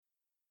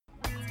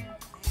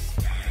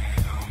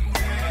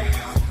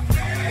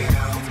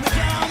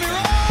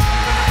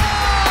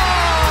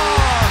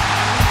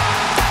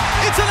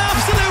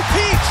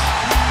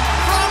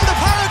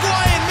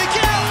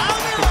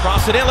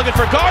Toss it in, looking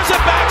for Garza,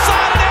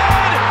 backside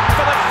and in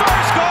for the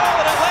first goal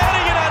in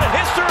Atlanta United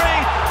history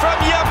from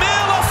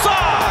Yamil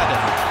Assad.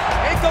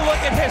 Take a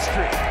look at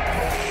history.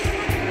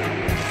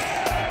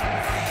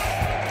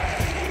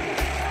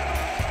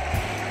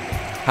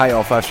 Hi,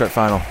 y'all. 5-Stripe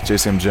Final.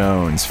 JCM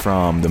Jones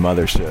from the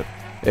Mothership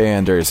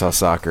and Dirty South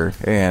Soccer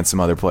and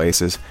some other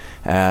places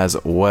as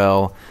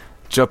well.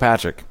 Joe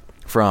Patrick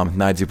from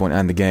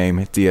 92.9 The Game,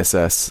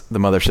 DSS, the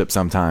Mothership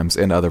sometimes,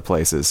 and other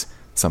places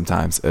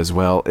sometimes as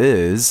well,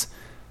 is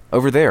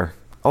over there.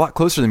 A lot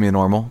closer than me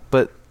normal,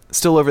 but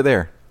still over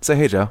there. Say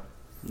hey, Joe.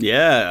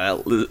 Yeah,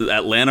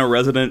 Atlanta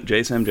resident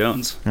J.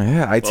 Jones.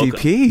 Yeah,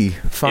 ITP.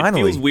 Welcome.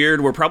 Finally. It feels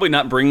weird. We're probably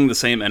not bringing the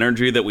same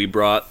energy that we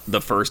brought the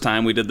first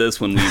time we did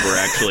this when we were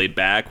actually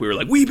back. We were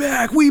like, we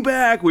back.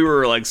 We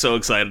were like so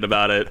excited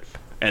about it.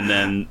 And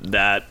then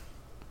that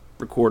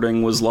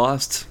recording was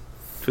lost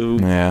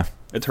to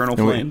eternal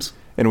flames.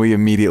 And we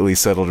immediately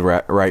settled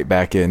right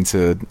back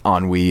into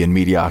ennui and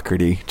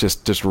mediocrity,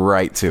 just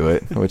right to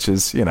it, which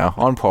is,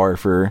 on par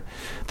for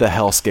the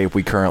hellscape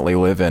we currently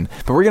live in.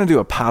 But we're going to do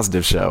a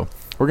positive show.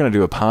 We're going to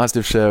do a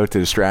positive show to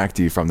distract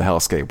you from the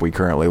hellscape we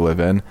currently live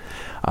in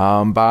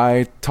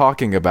by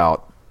talking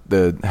about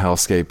the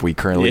hellscape we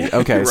currently...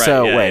 Okay, right,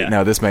 so wait,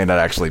 no, this may not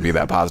actually be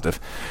that positive.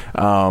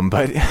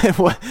 But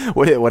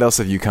what else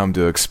have you come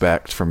to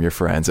expect from your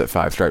friends at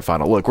 5-Stripe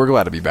Final? Look, we're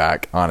glad to be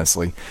back,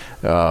 honestly.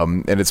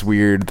 And it's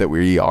weird that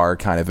we are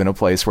kind of in a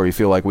place where we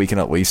feel like we can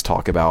at least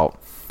talk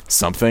about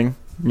something,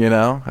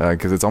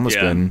 because it's almost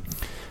been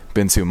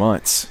 2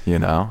 months,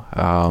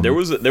 there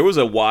was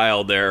a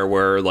while there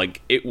where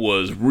like it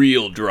was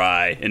real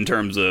dry in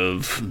terms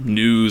of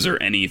news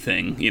or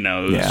anything. It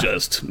was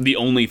just the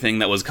only thing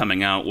that was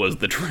coming out was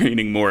the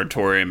training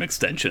moratorium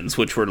extensions,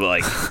 which were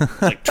like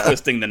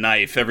twisting the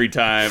knife every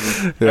time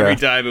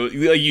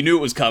you knew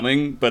it was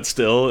coming, but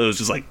still it was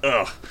just like,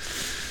 ugh.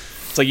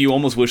 It's like you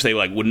almost wish they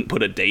wouldn't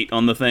put a date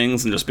on the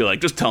things and just be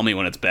like, just tell me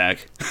when it's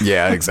back.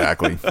 Yeah,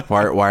 exactly.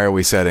 Why are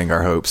we setting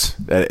our hopes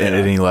at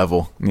any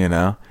level,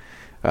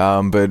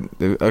 But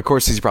of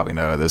course, you probably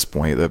know at this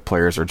point that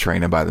players are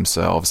training by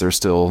themselves. They're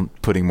still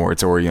putting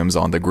moratoriums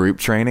on the group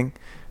training,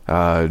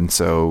 and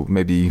so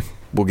maybe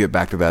we'll get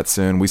back to that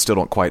soon. We still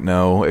don't quite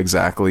know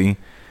exactly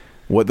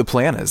what the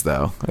plan is,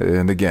 though.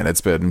 And again,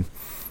 it's been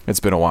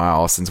a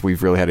while since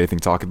we've really had anything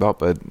to talk about,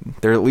 but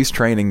they're at least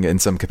training in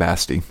some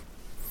capacity.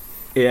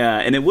 Yeah,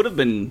 and it would have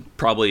been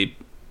probably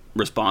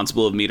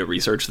responsible of me to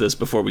research this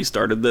before we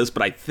started this,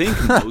 but I think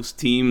most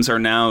teams are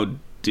now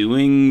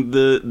doing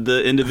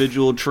the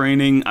individual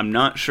training. I'm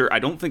not sure. I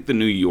don't think the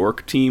New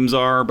York teams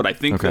are, but I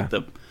think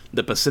that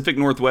the Pacific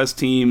Northwest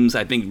teams,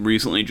 I think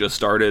recently just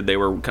started. They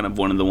were kind of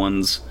one of the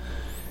ones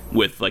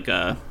with like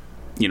a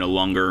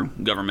longer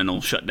governmental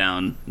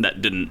shutdown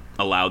that didn't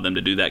allow them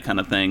to do that kind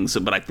of thing.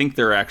 So, but I think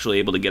they're actually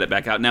able to get it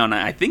back out now. And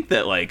I think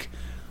that like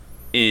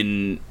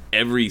in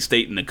every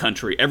state in the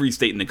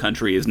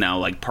country is now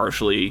like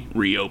partially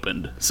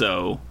reopened.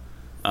 So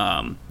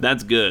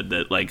that's good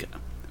that like.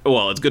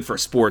 Well, it's good for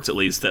sports, at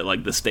least, that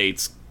like the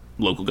states,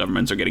 local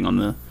governments are getting on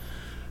the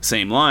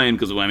same line.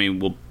 Because,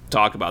 we'll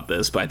talk about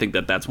this, but I think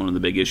that that's one of the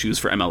big issues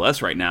for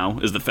MLS right now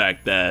is the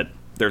fact that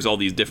there's all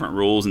these different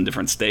rules in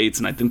different states.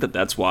 And I think that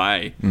that's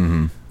why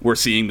we're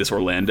seeing this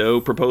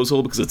Orlando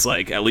proposal, because it's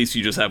like at least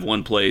you just have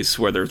one place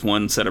where there's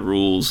one set of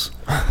rules.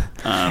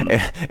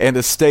 And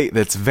a state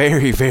that's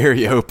very,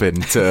 very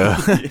open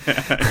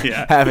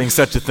to having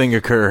such a thing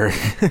occur.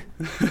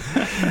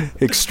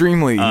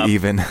 Extremely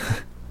even.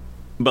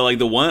 But like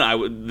the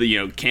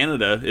one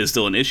Canada is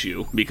still an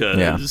issue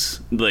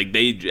because like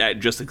they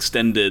just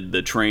extended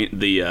the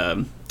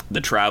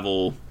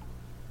travel.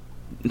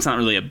 It's not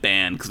really a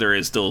ban because there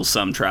is still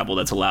some travel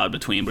that's allowed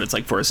between, but it's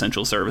like for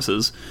essential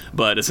services.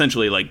 But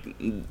essentially, like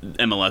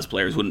MLS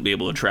players wouldn't be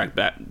able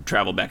to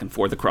travel back and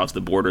forth across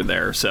the border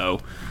there. So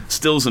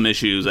still some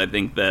issues. I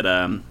think that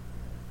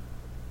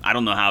I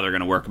don't know how they're going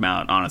to work them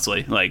out.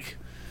 Honestly, like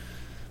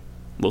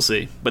we'll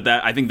see. But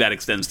I think that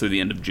extends through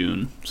the end of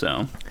June.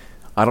 So.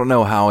 I don't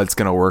know how it's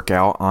going to work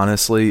out,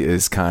 honestly,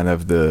 is kind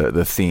of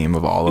the theme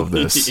of all of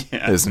this,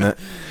 isn't it?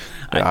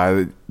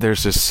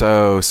 There's just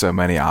so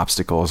many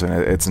obstacles, and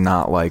it's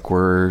not like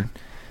we're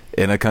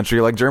in a country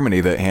like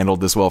Germany that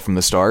handled this well from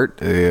the start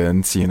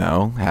and,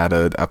 had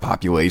a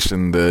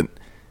population that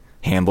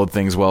handled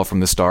things well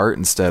from the start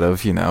instead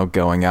of,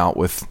 going out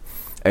with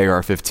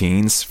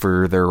AR-15s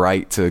for their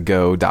right to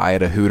go die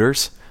at a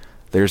Hooters.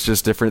 There's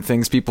just different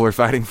things people are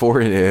fighting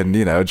for, and,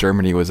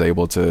 Germany was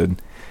able to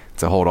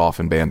hold off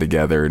and band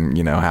together and,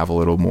 have a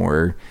little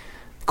more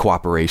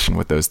cooperation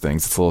with those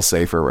things. It's a little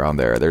safer around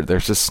there.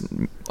 There's just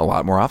a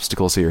lot more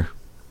obstacles here.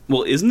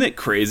 Well, isn't it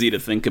crazy to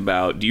think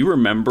about? Do you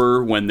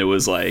remember when there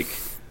was like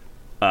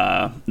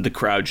the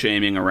crowd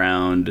shaming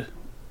around,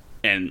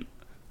 and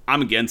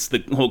I'm against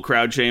the whole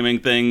crowd shaming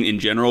thing in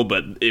general,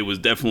 but it was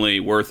definitely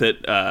worth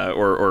it,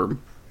 or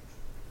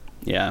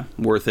Yeah,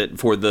 worth it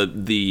for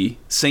the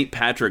St.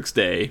 Patrick's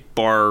Day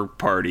bar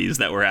parties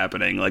that were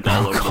happening like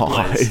all over the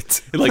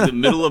place. In like the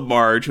middle of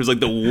March, it was like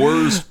the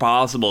worst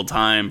possible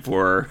time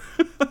for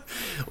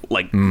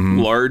like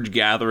large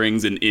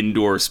gatherings in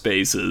indoor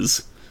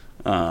spaces.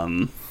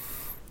 Well,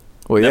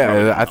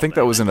 yeah, I think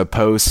that was in a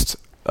post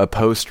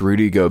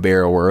Rudy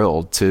Gobert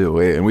world too,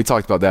 and we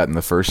talked about that in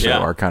the first show. Yeah.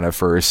 Our kind of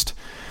first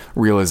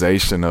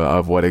realization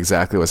of what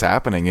exactly was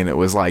happening, and it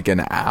was like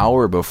an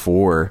hour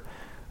before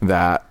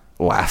that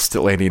last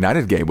Atlanta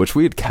United game, which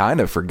we had kind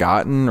of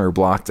forgotten or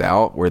blocked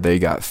out, where they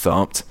got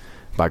thumped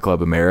by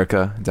Club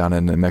America down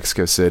in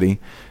Mexico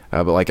City.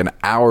 But like an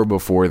hour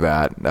before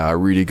that,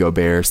 Rudy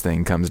Gobert's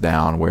thing comes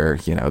down, where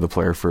the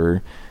player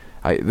for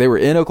they were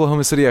in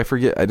Oklahoma City. I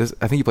forget. I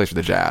think he plays for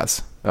the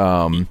Jazz.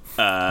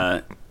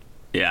 Yeah,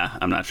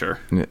 I'm not sure.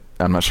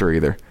 I'm not sure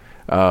either.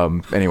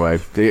 Anyway,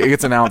 it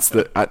gets announced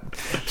that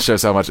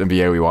shows how much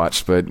NBA we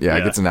watched, but yeah,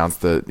 it gets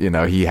announced that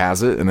he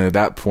has it, and at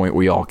that point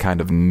we all kind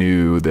of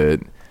knew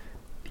that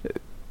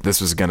this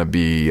was going to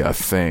be a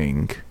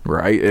thing,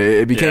 right?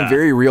 It became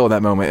very real in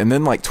that moment. And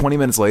then like 20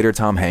 minutes later,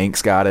 Tom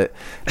Hanks got it.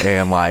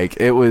 And like,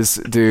 it was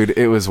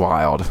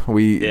wild.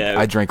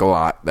 I drank a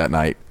lot that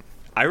night.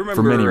 I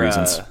remember for many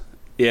reasons.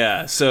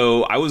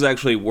 So I was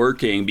actually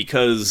working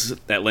because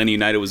Atlanta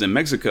United was in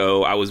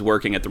Mexico. I was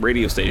working at the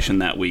radio station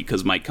that week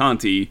because Mike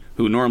Conti,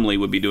 who normally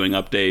would be doing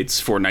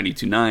updates for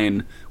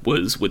 92.9,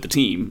 was with the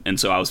team. And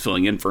so I was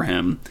filling in for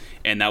him.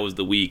 And that was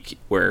the week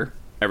where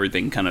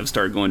everything kind of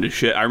started going to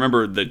shit. I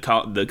remember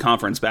the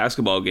conference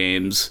basketball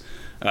games,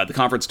 the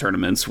conference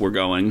tournaments were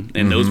going,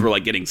 and those were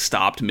like getting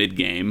stopped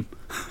mid-game.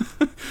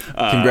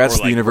 Congrats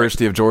to the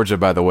University of Georgia,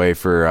 by the way,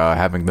 for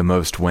having the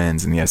most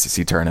wins in the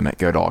SEC tournament.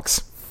 Go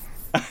Dogs!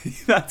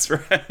 That's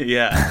right.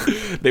 Yeah,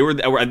 they were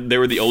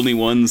the only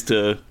ones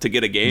to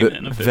get a game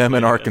in. Them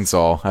in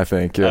Arkansas, I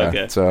think. Yeah.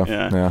 Okay. So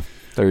yeah,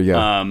 there you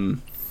go.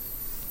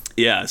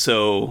 Yeah.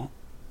 So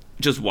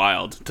just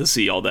wild to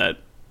see all that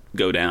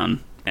go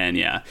down. And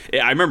yeah,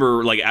 I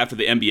remember like after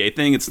the NBA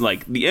thing, it's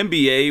like the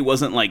NBA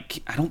wasn't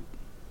like, I don't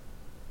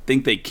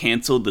think they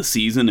canceled the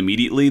season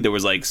immediately. There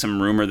was like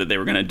some rumor that they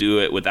were going to do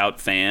it without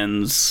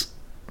fans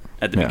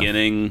at the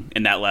beginning,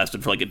 and that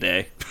lasted for like a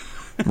day.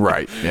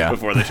 Right. Yeah.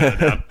 Before they shut it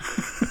down.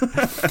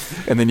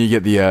 And then you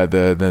get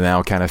the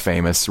now kind of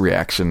famous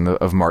reaction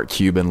of Mark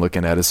Cuban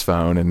looking at his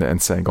phone and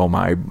saying, "Oh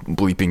my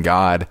bleeping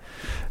God,"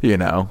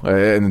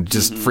 and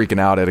just freaking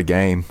out at a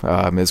game,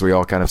 as we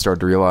all kind of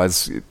started to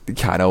realize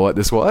kind of what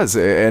this was.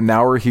 And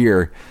now we're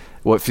here,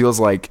 what feels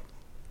like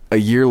a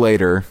year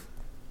later.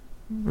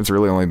 It's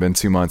really only been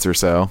 2 months or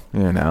so,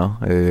 and I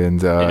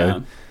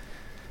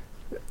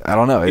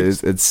don't know.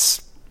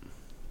 It's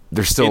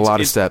there's still a lot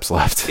of steps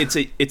left.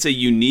 It's a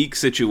unique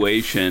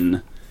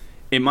situation.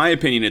 In my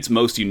opinion, it's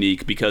most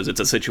unique because it's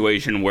a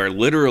situation where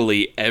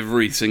literally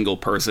every single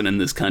person in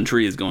this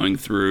country is going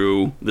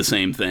through the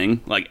same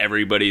thing. Like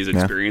everybody's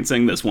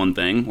experiencing this one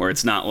thing, where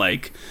it's not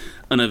like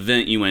an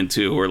event you went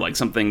to or like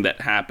something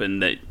that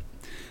happened that,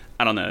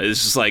 I don't know.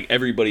 It's just like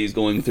everybody's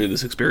going through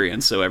this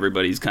experience. So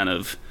everybody's kind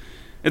of,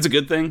 it's a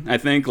good thing, I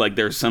think. Like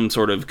there's some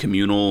sort of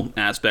communal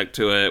aspect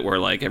to it where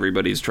like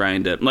everybody's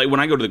trying to, like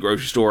when I go to the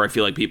grocery store, I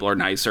feel like people are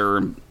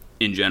nicer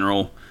in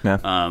general,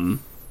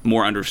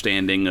 more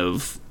understanding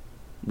of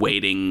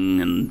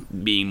waiting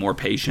and being more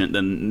patient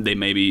than they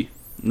maybe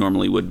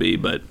normally would be.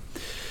 But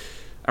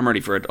I'm ready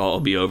for it to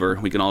all be over.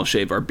 We can all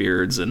shave our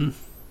beards and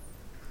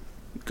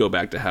go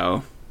back to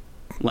how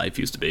life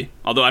used to be.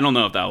 Although I don't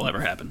know if that will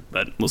ever happen,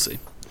 but we'll see.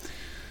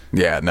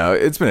 Yeah, no,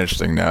 it's been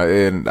interesting now,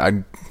 and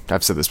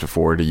I've said this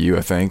before to you,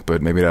 I think,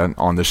 but maybe not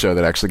on the show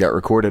that actually got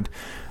recorded.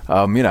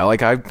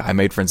 Like I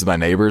made friends with my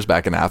neighbors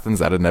back in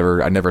Athens. I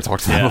never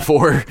talked to them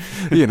before.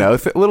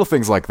 Little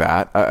things like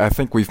that. I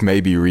think we've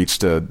maybe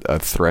reached a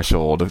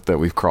threshold that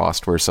we've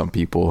crossed where some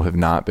people have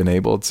not been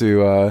able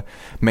to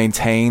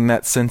maintain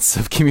that sense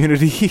of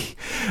community.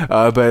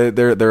 But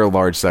there are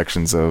large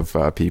sections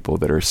of people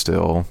that are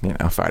still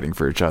fighting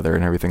for each other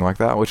and everything like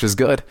that, which is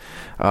good.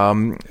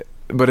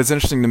 But it's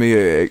interesting to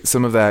me.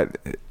 Some of that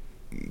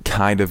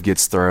kind of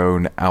gets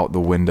thrown out the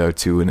window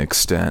to an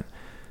extent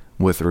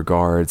with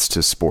regards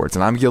to sports,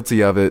 and I'm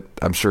guilty of it.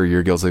 I'm sure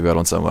you're guilty of it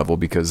on some level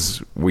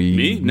because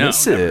we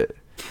miss it.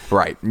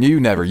 Right.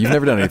 You've never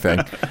done anything.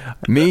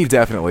 Me,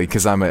 definitely,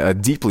 because I'm a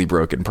deeply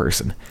broken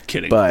person.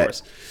 Kidding,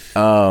 but,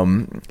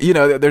 of course.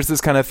 There's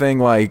this kind of thing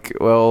like,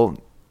 well,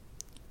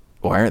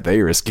 why aren't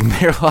they risking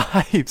their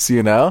lives,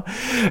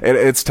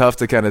 It's tough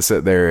to kind of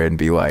sit there and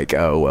be like,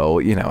 oh,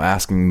 well,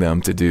 asking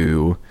them to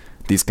do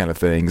these kind of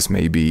things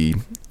may be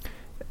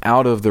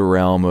out of the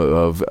realm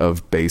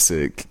of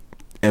basic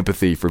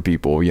empathy for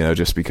people,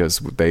 just because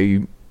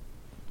they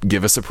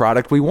give us a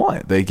product we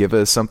want. They give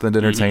us something to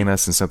entertain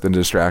us and something to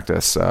distract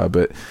us.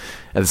 But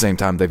at the same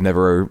time, they've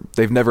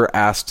never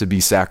asked to be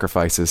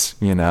sacrifices.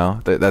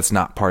 That's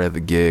not part of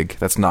the gig.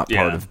 That's not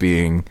part of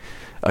being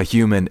a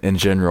human in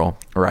general,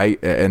 right?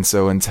 And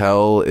so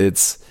until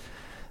it's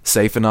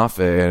safe enough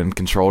and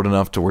controlled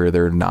enough to where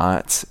they're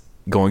not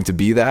going to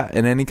be that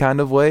in any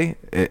kind of way,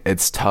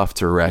 it's tough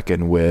to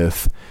reckon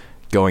with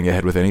going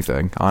ahead with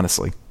anything,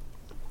 honestly. Yeah, I mean, it's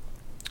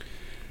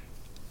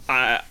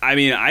I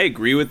mean, I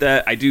agree with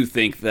that. I do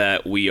think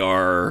that we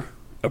are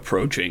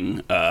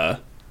approaching a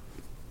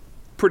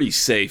pretty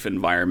safe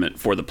environment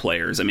for the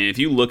players. I mean, if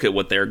you look at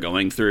what they're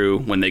going through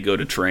when they go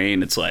to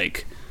train, it's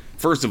like,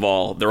 first of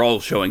all, they're all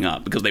showing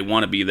up because they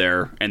want to be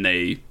there, and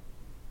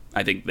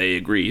I think they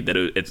agree that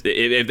if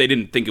they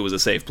didn't think it was a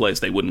safe place,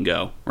 they wouldn't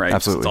go, right?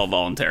 Absolutely. It's all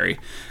voluntary.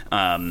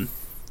 And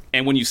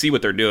when you see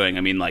what they're doing,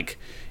 I mean, like,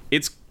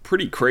 it's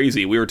pretty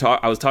crazy.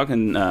 I was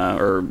talking,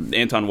 or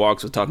Anton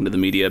Walks was talking to the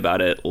media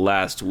about it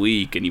last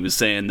week, and he was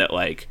saying that,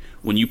 like,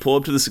 when you pull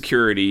up to the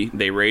security,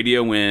 they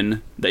radio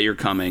in that you're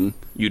coming,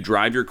 you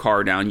drive your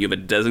car down, you have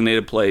a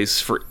designated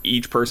place for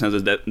each person,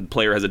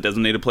 player has a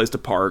designated place to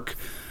park.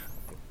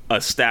 A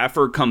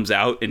staffer comes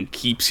out and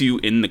keeps you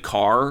in the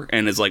car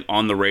and is like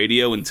on the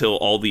radio until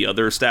all the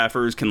other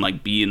staffers can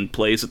like be in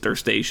place at their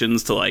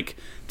stations to like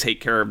take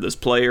care of this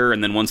player.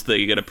 And then once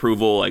they get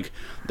approval, like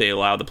they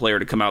allow the player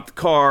to come out the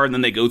car, and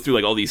then they go through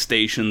like all these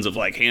stations of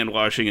like hand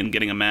washing and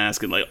getting a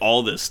mask and like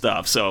all this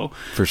stuff. So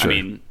for sure. I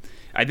mean,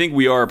 I think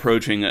we are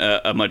approaching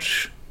a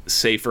much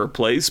safer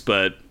place,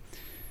 but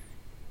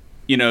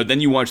you know, then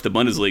you watch the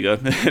Bundesliga,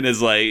 and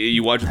it's like,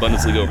 you watch the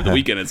Bundesliga over the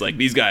weekend, it's like,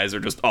 these guys are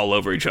just all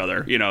over each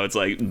other. You know, it's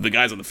like, the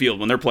guys on the field,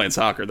 when they're playing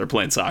soccer, they're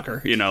playing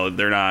soccer. You know,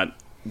 they're not...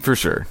 For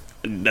sure.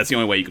 That's the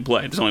only way you can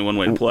play. There's only one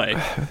way to play.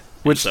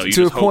 Which, so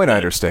to a point, I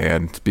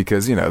understand,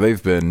 because, you know,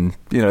 they've been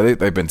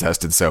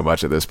tested so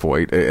much at this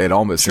point. It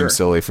almost seems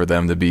silly for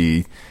them to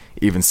be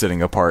even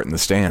sitting apart in the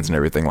stands and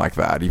everything like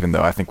that, even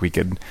though I think we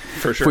could,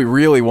 if we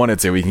really wanted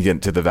to, we can get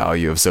into the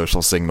value of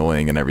social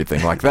signaling and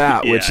everything like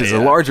that, which is a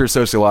larger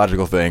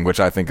sociological thing, which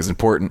I think is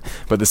important,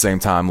 but at the same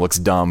time looks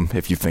dumb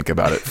if you think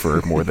about it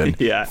for more than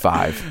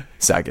 5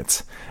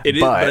 seconds.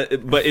 But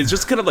it's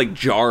just kind of like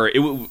jarring.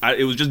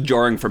 It was just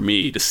jarring for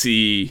me to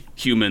see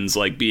humans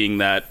like being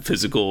that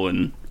physical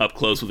and up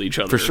close with each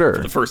other for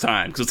the first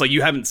time, because it's like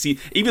you haven't seen,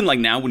 even like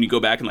now when you go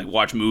back and like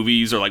watch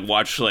movies or like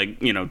watch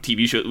like, you know,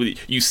 TV shows,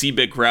 you see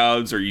big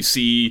crowds or you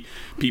see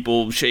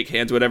people shake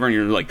hands or whatever, and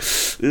you're like,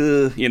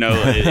 you know,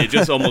 it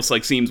just almost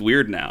like seems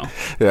weird now.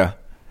 Yeah.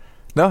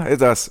 No, it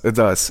does.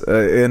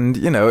 And,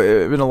 you know,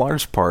 in a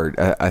large part,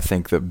 I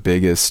think the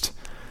biggest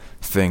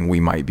thing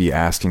we might be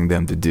asking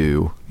them to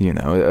do, you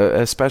know,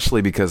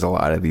 especially because a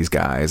lot of these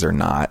guys are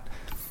not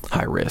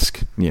high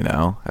risk, you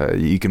know,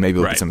 you can maybe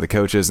look at some of the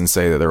coaches and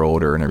say that they're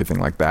older and everything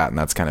like that, and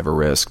that's kind of a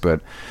risk,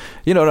 but,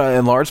 you know,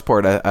 in large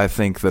part, I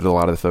think that a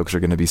lot of the folks are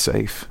going to be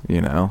safe,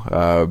 you know,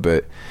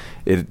 but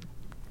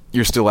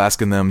you're still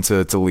asking them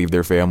to leave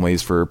their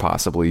families for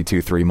possibly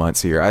 2-3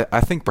 months here. I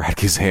think Brad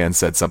Kazan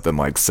said something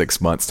like 6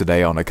 months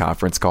today on a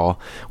conference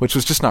call, which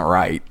was just not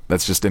right.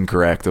 That's just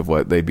incorrect of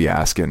what they'd be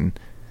asking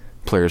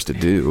players to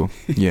do,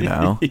 you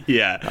know.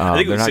 Yeah, I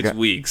think it was 6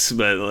 weeks,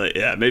 but like,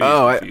 yeah, maybe.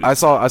 Oh, I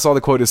saw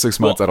the quote as 6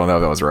 months. Well, I don't know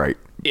if that was right.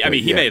 I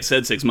mean, he may have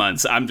said 6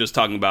 months. I'm just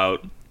talking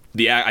about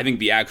I think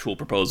the actual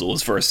proposal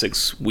was for a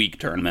 6-week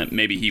tournament.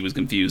 Maybe he was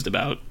confused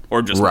about,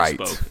 or just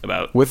spoke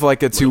about, with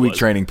like a 2-week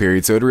training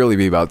period. So it'd really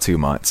be about 2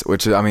 months,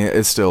 which, I mean,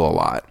 it's still a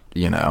lot,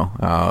 you know.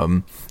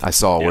 I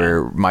saw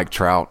where Mike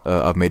Trout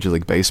of Major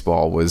League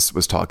Baseball was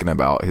talking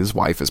about his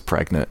wife is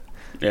pregnant.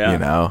 Yeah. You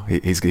know,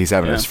 he's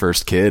having his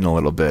first kid in a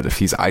little bit. If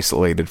he's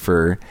isolated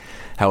for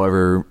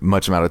however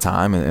much amount of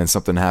time and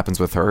something happens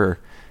with her,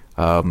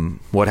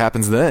 what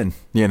happens then?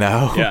 You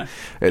know,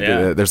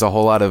 there's a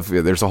whole lot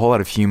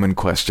of human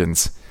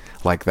questions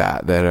like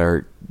that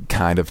are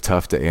kind of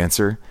tough to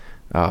answer.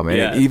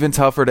 And even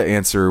tougher to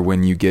answer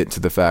when you get to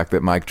the fact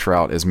that Mike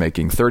Trout is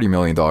making $30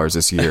 million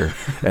this year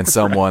and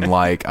someone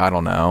like, I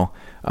don't know,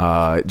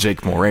 Jake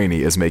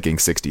Mulroney is making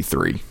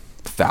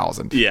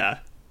 $63,000. Yeah.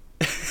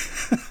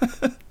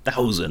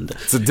 1,000.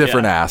 It's a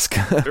different ask.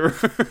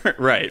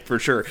 Right, for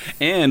sure.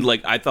 And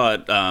like, I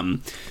thought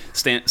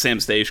Sam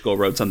Stejskal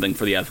wrote something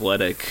for The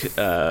Athletic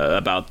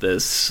about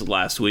this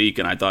last week,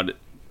 and I thought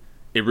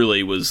it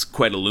really was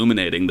quite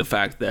illuminating, the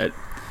fact that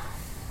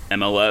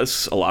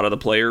MLS, a lot of the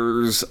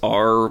players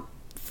are,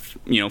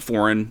 you know,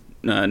 foreign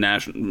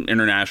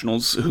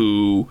internationals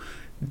who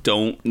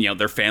don't, you know,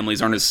 their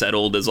families aren't as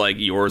settled as like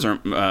yours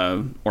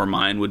or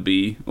mine would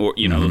be, or,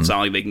 you know, it's not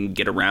like they can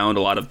get around.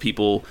 A lot of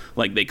people,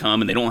 like, they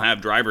come and they don't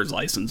have driver's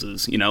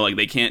licenses, you know, like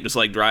they can't just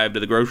like drive to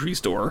the grocery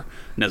store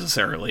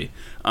necessarily.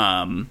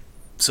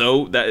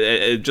 So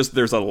that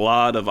there's a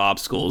lot of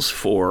obstacles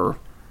for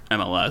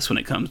MLS when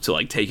it comes to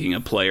like taking a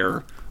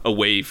player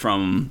away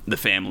from the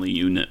family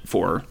unit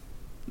for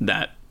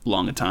that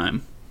long a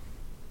time.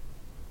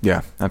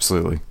 Yeah,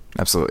 absolutely.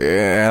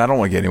 And I don't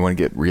want to get anyone to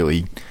get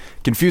really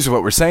confused with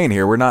what we're saying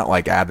here. We're not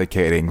like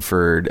advocating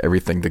for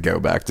everything to go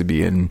back to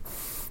being,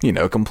 you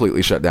know,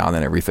 completely shut down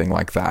and everything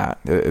like that.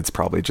 It's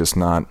probably just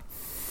not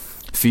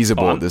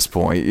feasible at this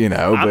point, you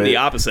know. I'm the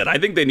opposite. I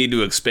think they need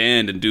to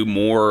expand and do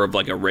more of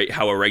like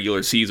how a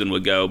regular season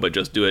would go, but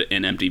just do it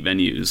in empty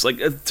venues.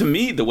 Like, to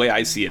me, the way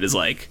I see it is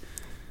like,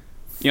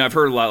 you know, I've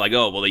heard a lot like,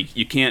 oh, well,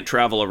 you can't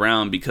travel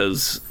around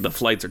because the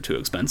flights are too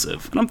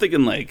expensive. And I'm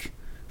thinking like,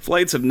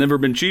 flights have never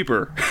been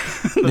cheaper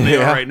than they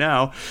are right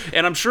now.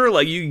 And I'm sure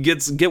like you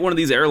get one of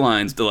these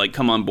airlines to like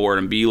come on board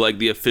and be like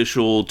the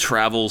official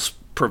travel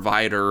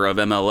provider of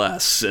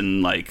MLS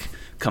and like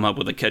come up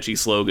with a catchy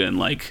slogan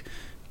like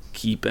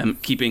keeping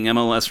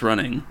MLS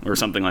running or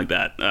something like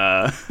that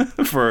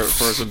for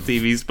some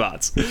TV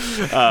spots.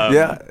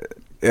 Yeah.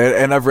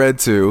 And I've read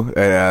too,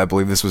 I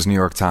believe this was New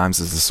York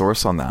Times as the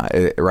source on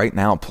that. Right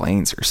now,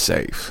 planes are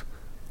safe.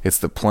 It's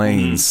the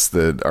planes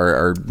that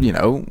are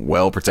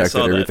well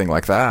protected, everything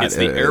like that. It's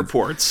the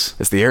airports.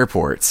 It's the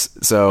airports.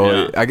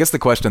 So I guess the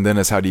question then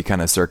is, how do you kind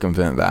of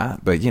circumvent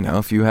that? But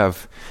if you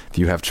have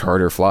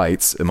charter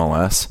flights,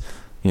 MLS,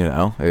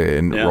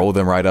 and roll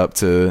them right up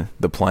to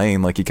the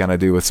plane like you kind of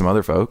do with some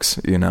other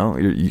folks,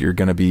 you're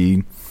going to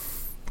be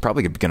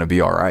probably going to be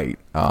all right.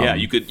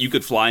 You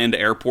could fly into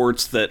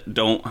airports that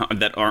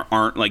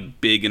aren't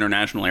like big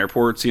international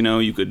airports.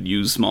 You could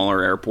use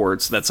smaller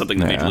airports. That's something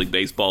that Major League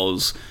Baseball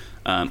is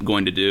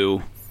going to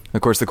do.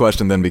 Of course, the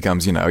question then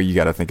becomes, you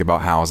got to think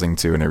about housing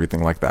too and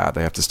everything like that.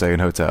 They have to stay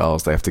in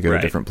hotels. They have to go to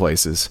different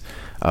places,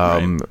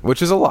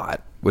 which is a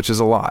lot.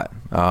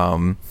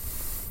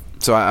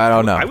 So I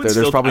don't know.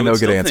 There's probably no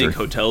good answer. I think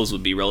hotels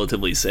would be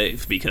relatively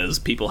safe because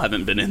people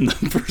haven't been in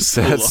them for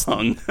so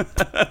long.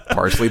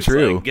 Partially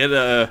true. Like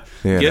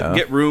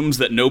get rooms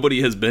that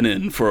nobody has been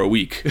in for a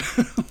week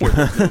where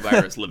there's no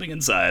virus living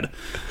inside.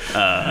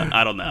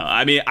 I don't know.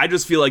 I mean, I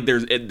just feel like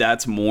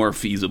that's more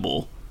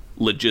feasible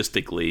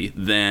logistically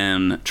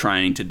than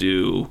trying to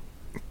do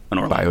an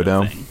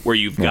Orlando thing where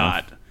you've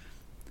got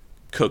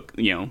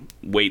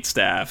wait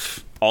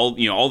staff,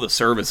 all the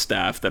service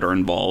staff that are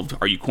involved.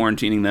 Are you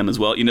quarantining them as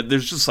well?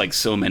 There's just like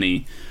so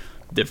many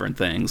different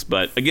things.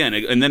 But again,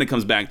 and then it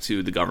comes back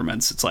to the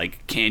governments. It's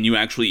like, can you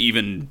actually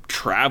even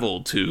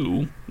travel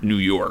to New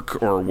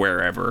York or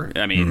wherever?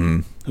 I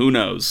mean, who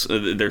knows?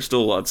 There's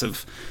still lots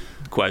of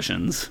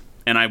questions.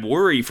 And I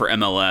worry for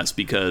MLS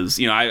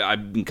because,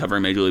 I've been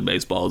covering Major League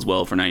Baseball as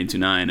well for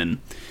 92.9, and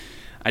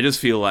I just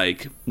feel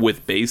like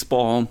with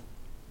baseball,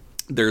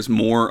 there's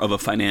more of a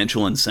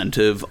financial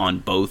incentive on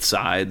both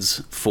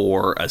sides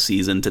for a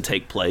season to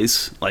take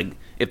place. Like,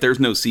 if there's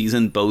no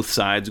season, both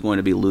sides are going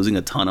to be losing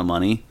a ton of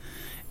money.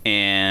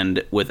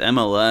 And with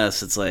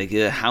MLS, it's like,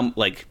 how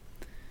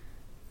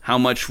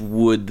much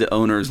would the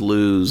owners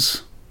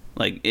lose?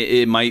 Like,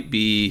 it might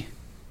be,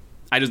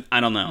 I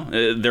don't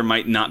know. There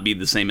might not be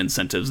the same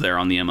incentives there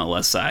on the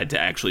MLS side to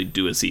actually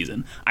do a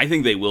season. I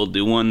think they will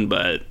do one,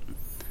 but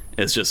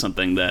it's just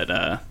something that,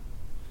 I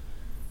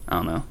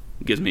don't know,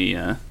 gives me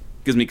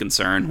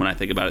concern when I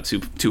think about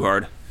it too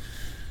hard.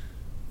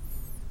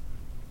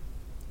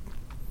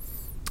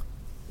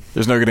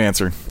 There's no good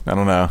answer. I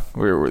don't know.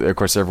 We're of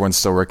course, everyone's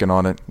still working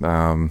on it.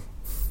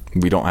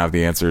 We don't have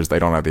the answers. They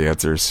don't have the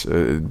answers.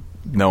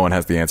 No one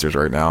has the answers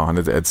right now, and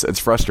it's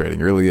frustrating.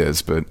 It really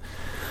is. But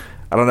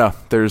I don't know.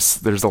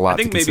 There's a lot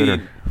to consider.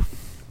 Maybe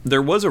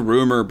there was a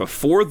rumor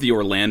before the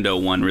Orlando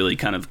one really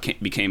kind of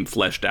became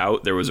fleshed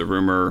out. There was a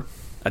rumor,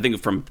 I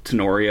think, from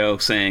Tenorio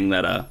saying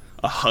that a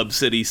hub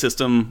city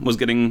system was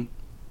getting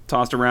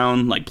tossed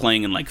around, like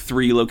playing in like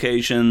 3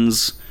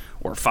 locations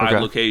or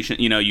 5 locations.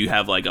 You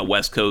have like a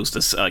West Coast,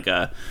 like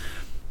a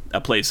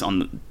place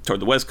toward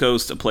the West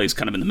Coast, a place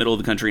kind of in the middle of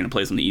the country, and a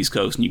place on the East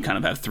Coast, and you kind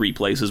of have 3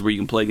 places where you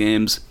can play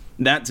games.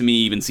 That to me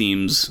even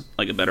seems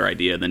like a better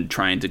idea than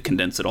trying to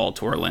condense it all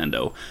to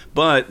Orlando.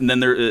 But then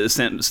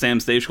Sam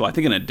Stejskal, I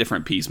think in a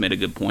different piece, made a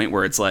good point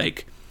where it's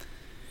like,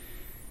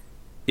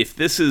 if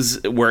this is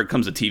where it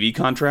comes to TV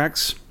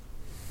contracts,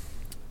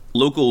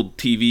 local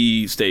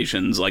TV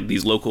stations, like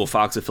these local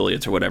Fox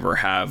affiliates or whatever,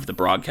 have the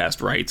broadcast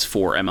rights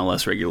for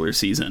MLS regular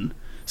season.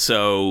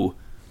 So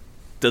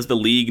does the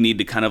league need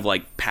to kind of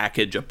like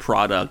package a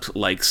product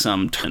like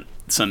some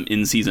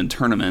in-season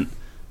tournament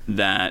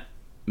that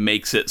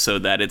makes it so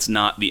that it's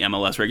not the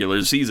MLS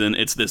regular season,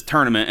 it's this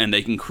tournament, and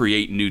they can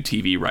create new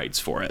TV rights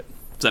for it?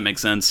 Does that make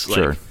sense?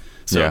 Sure.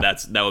 So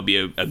that would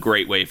be a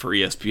great way for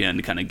ESPN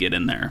to kind of get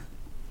in there.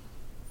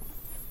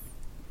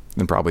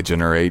 And probably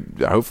generate,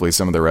 hopefully,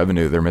 some of the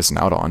revenue they're missing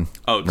out on.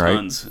 Oh,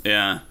 tons.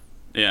 Right?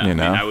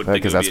 Yeah.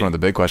 Because that's one of the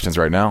big questions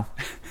right now.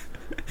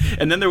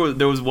 And then there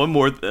was one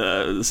more.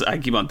 I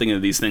keep on thinking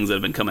of these things that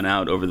have been coming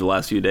out over the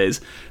last few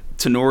days.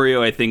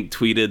 Tenorio, I think,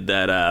 tweeted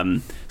that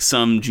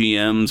some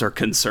GMs are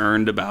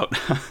concerned about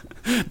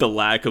the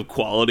lack of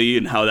quality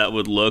and how that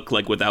would look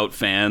like without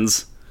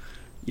fans.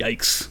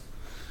 Yikes.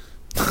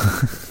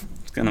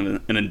 It's kind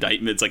of an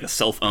indictment. It's like a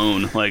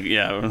self-own. Like,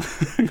 yeah,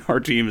 our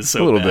team is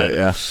so a little bad. Bit,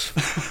 yeah.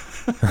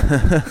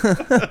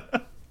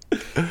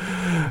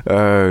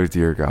 Oh,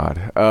 dear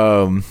God.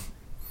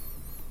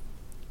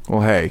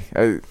 Well, hey,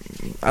 I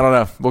don't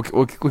know. We'll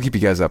keep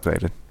you guys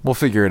updated. We'll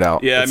figure it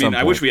out. Yeah, I mean,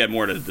 I wish we had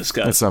more to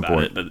discuss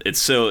about it, but it's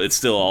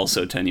still all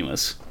so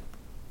tenuous.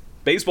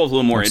 Baseball's a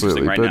little more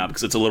interesting right now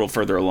because it's a little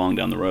further along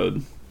down the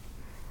road.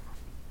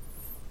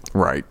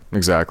 Right,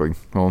 exactly.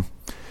 Well,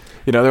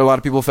 there are a lot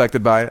of people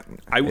affected by it,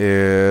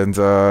 and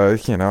I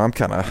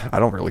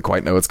don't really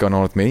quite know what's going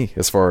on with me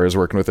as far as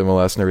working with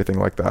MLS and everything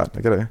like that.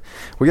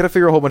 We gotta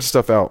figure a whole bunch of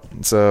stuff out.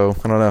 So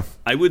I don't know.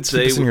 I would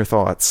say, keep us in your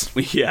thoughts.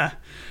 Yeah.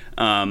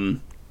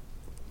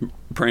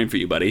 Praying for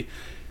you, buddy.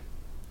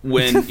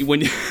 when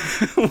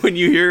when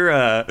you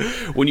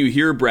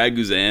hear Brad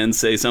Guzan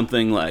say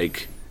something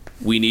like,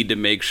 "We need to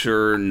make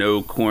sure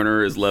no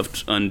corner is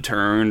left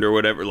unturned," or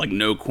whatever, like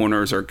no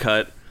corners are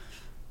cut.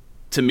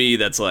 To me,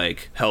 that's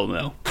like, hell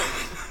no.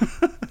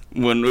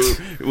 when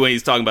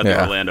he's talking about the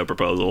Orlando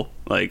proposal,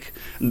 like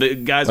the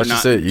guys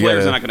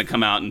players are not going to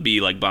come out and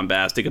be like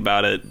bombastic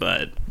about it,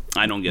 but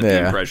I don't get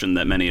the impression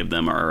that many of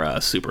them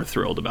are super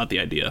thrilled about the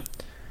idea.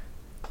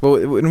 Well,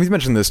 and we've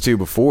mentioned this too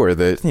before,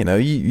 that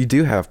you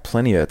do have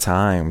plenty of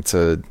time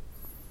to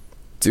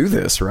do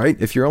this, right?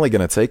 If you're only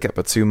going to take up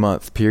a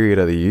 2-month period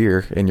of the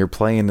year and you're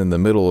playing in the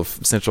middle of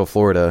Central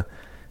Florida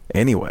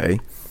anyway,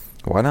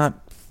 why not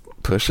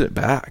push it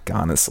back?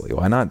 Honestly,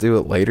 why not do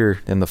it later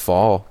in the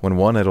fall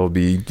when it'll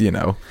be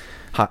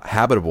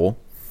habitable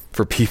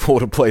for people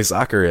to play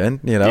soccer in,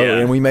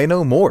 and we may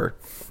know more.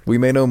 We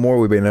may know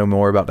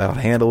more about how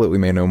to handle it. We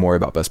may know more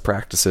about best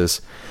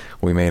practices.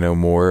 We may know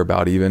more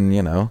about even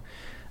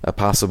a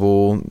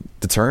possible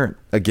deterrent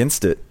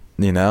against it.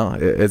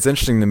 It's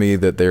interesting to me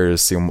that there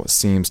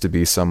seems to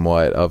be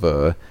somewhat of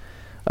a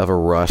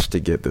rush to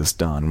get this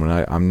done when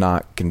I'm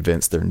not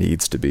convinced there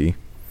needs to be.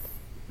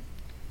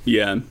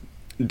 Yeah,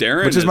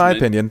 Darren, which is my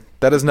opinion.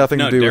 That has nothing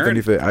to do with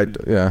anything.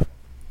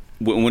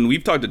 When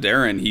we've talked to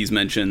Darren, he's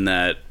mentioned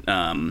that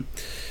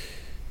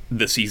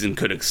the season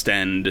could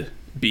extend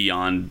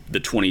beyond the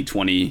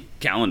 2020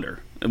 calendar,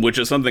 which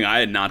is something I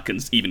had not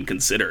even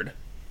considered.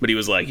 But he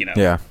was like,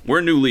 we're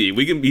a new league.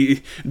 We can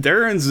be.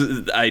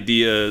 Darren's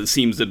idea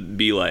seems to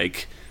be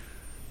like,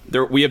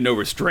 we have no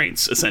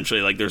restraints, essentially.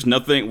 Like, there's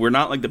nothing. We're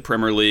not like the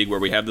Premier League where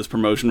we have this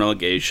promotion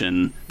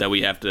relegation that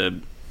we have to,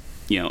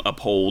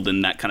 uphold,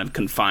 and that kind of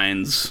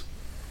confines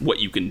what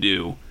you can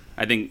do.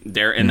 I think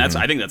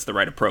I think that's the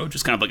right approach.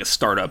 It's kind of like a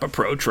startup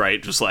approach, right?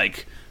 Just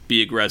like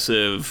be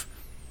aggressive,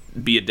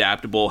 be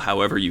adaptable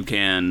however you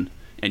can,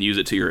 and use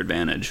it to your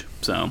advantage.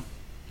 So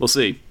we'll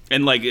see.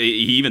 And like he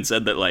even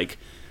said that like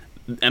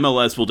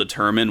MLS will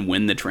determine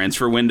when the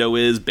transfer window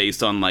is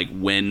based on like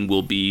when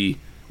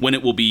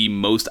it will be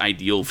most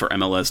ideal for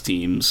MLS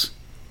teams,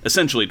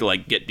 essentially to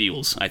like get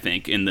deals, I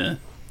think, in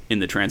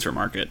the transfer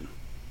market.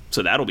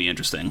 So that'll be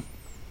interesting.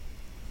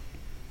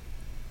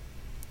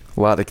 A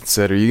lot to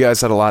consider. You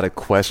guys had a lot of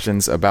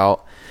questions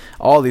about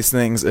all these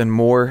things and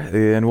more,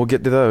 and we'll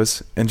get to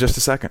those in just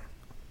a second.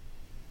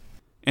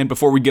 And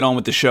before we get on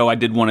with the show, I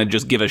did want to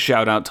just give a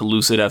shout out to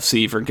Lucid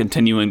FC for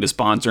continuing to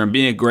sponsor and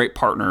being a great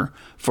partner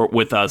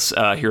with us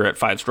here at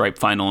Five Stripe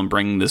Final and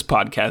bringing this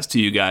podcast to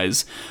you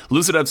guys.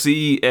 Lucid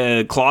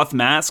FC cloth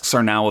masks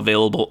are now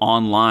available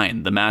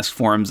online. The mask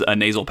forms a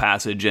nasal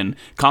passage and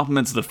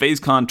complements the face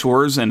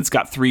contours, and it's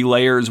got 3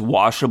 layers,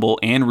 washable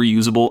and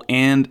reusable,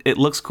 and it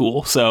looks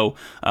cool. So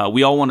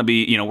we all want to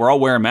be, we're all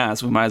wearing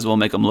masks. We might as well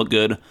make them look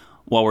good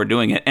while we're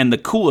doing it. And the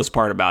coolest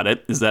part about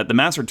it is that the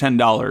masks are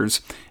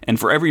 $10, and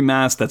for every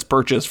mask that's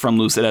purchased from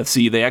Lucid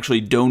FC, they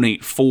actually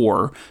donate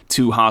 4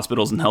 to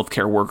hospitals and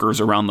healthcare workers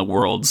around the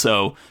world.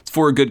 So it's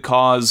for a good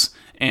cause,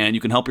 and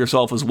you can help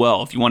yourself as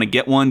well. If you want to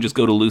get one, just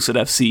go to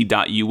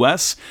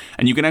lucidfc.us,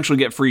 and you can actually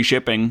get free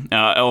shipping.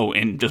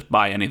 And just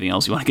buy anything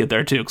else you want to get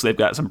there too, because they've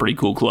got some pretty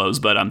cool clothes.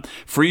 But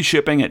free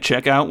shipping at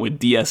checkout with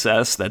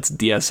DSS. That's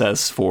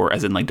DSS for,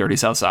 as in like Dirty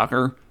South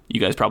Soccer. You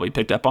guys probably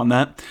picked up on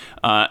that.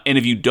 And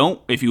if you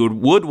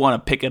would want to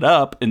pick it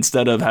up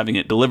instead of having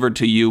it delivered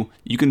to you,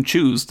 you can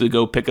choose to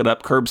go pick it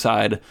up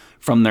curbside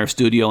from their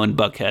studio in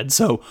Buckhead.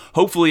 So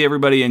hopefully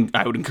everybody, and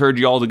I would encourage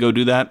you all to go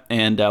do that.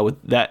 And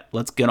with that,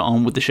 let's get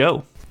on with the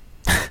show.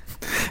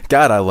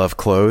 God, I love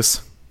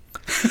clothes.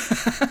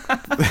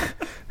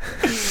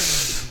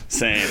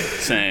 Same,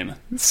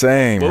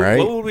 right?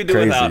 What would we do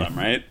without them,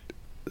 right?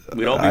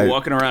 We'd all be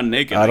walking around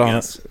naked, I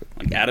guess.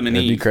 Like Adam and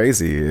Eve. It'd be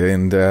crazy.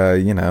 And,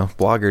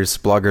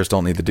 bloggers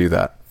don't need to do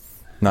that.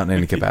 Not in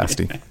any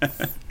capacity.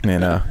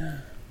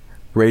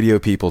 Radio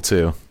people,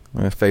 too.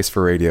 Face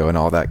for radio and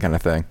all that kind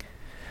of thing.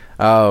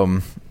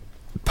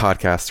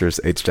 Podcasters,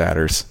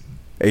 H-dadders,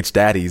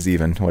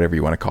 even, whatever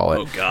you want to call it.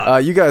 Oh,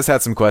 God. You guys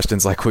had some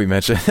questions, like we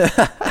mentioned.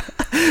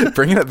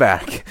 Bringing it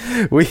back.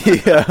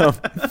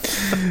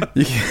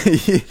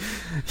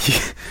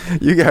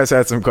 You guys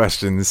had some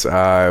questions.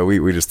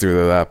 We just threw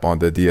that up on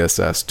the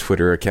DSS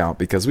Twitter account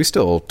because we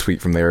still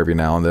tweet from there every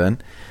now and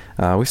then.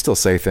 We still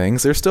say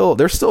things. There's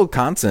still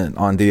content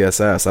on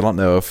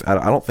DSS.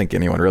 I don't think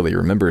anyone really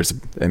remembers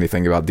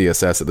anything about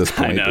DSS at this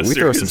point. But we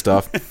throw some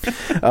stuff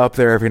up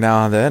there every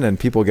now and then, and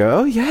people go,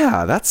 "Oh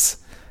yeah, that's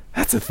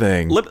a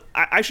thing."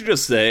 I should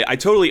just say I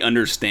totally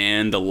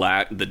understand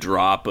the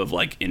drop of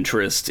like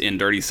interest in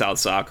Dirty South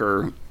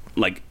Soccer,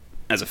 like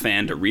as a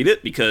fan to read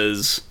it,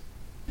 because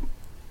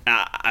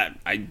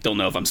I don't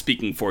know if I'm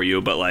speaking for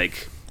you, but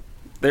like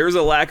there's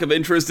a lack of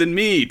interest in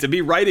me to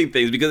be writing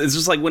things, because it's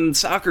just like when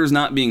soccer's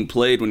not being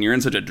played, when you're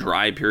in such a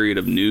dry period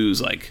of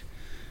news, like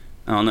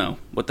I don't know,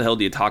 what the hell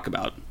do you talk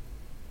about?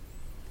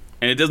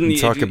 And it doesn't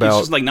it's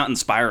just like not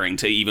inspiring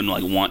to even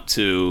like want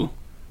to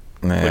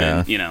put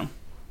in,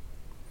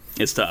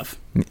 it's tough.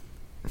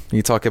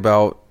 You talk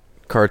about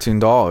cartoon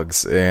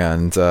dogs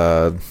and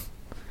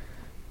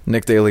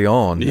Nick De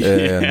Leon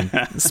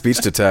and speech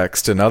to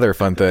text and other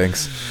fun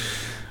things.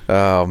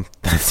 That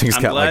thing's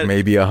got like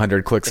maybe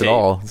 100 clicks at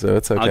all, so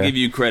it's okay. I'll give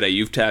you credit.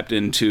 You've tapped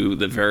into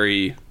the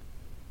very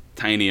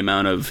tiny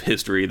amount of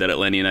history that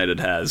Atlanta United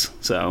has,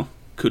 so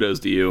kudos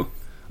to you.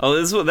 Oh,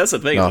 that's the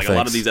thing. No, like a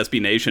lot of these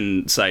SB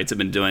Nation sites have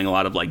been doing a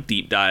lot of like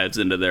deep dives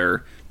into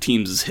their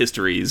teams'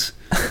 histories,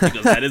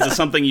 because that is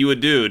something you would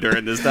do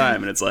during this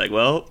time. And it's like,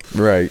 well,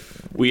 right.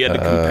 We had to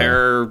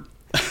compare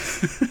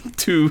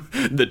to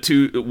the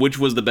two, which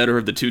was the better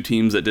of the two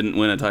teams that didn't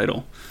win a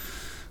title.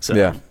 So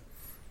yeah,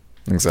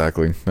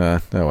 exactly.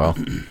 Oh well.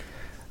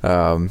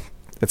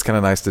 It's kind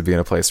of nice to be in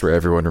a place where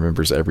everyone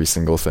remembers every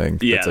single thing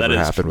that's ever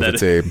happened with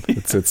a team.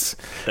 It's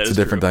a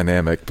different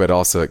dynamic, but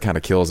also it kind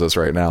of kills us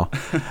right now.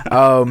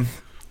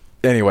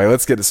 Anyway,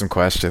 let's get to some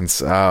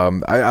questions. I'm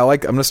going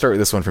to start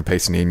with this one from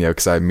Paceninho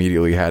because I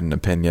immediately had an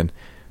opinion.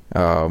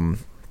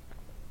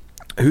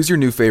 Who's your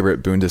new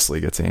favorite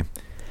Bundesliga team?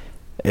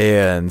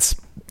 And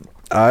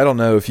I don't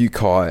know if you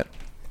caught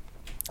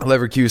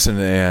Leverkusen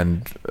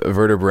and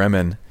Werder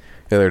Bremen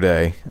the other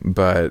day,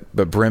 but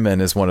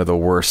Bremen is one of the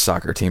worst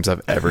soccer teams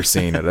I've ever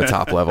seen at a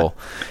top level.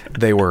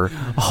 They were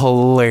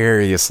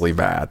hilariously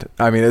bad.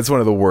 I mean, it's one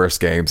of the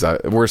worst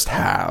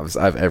halves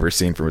I've ever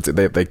seen from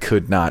it. They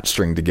could not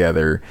string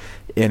together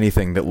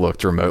anything that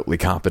looked remotely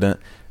competent.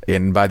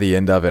 And by the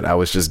end of it, I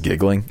was just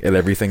giggling at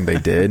everything they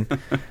did.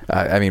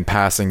 I mean,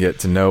 passing it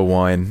to no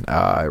one,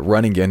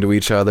 running into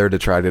each other to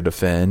try to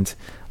defend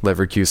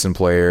Leverkusen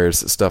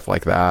players, stuff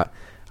like that.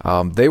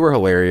 They were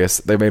hilarious.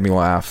 They made me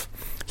laugh.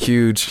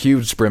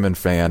 Huge Bremen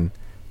fan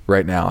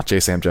right now.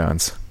 J. Sam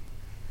Jones.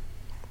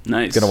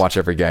 Nice. Gonna watch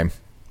every game.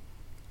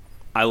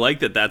 I like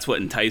that. That's what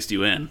enticed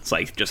you in. It's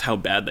like just how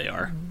bad they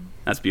are.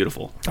 That's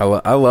beautiful.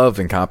 I love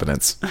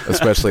incompetence,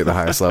 especially at the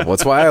highest level.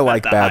 That's why I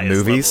like bad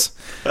movies,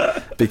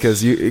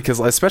 because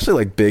especially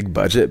like big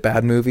budget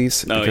bad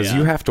movies, because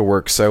you have to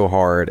work so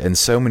hard and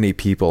so many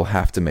people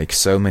have to make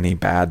so many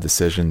bad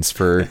decisions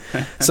for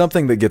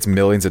something that gets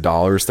millions of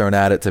dollars thrown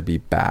at it to be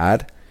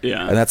bad.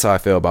 Yeah, and that's how I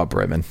feel about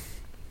Bremen.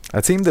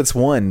 A team that's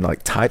won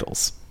like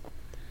titles.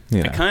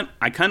 You know.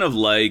 I kind of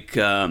like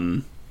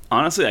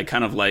honestly, I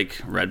kind of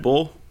like Red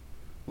Bull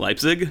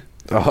Leipzig.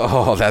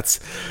 Oh, that's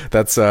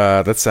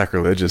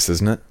sacrilegious,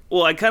 isn't it?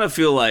 Well, I kind of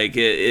feel like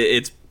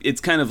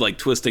it's kind of like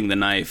twisting the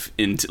knife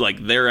into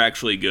like they're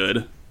actually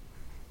good,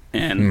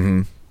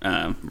 and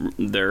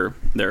they're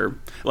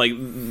like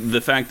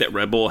the fact that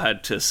Red Bull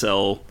had to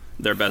sell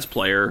their best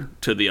player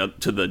to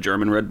the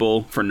German Red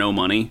Bull for no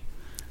money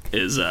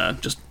is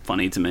just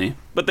funny to me.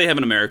 But they have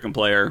an American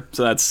player,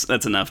 so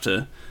that's enough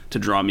to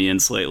draw me in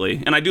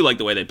slightly. And I do like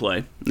the way they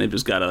play. They've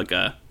just got like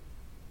a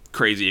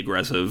crazy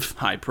aggressive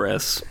high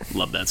press.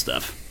 Love that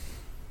stuff.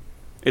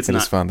 It's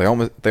fun.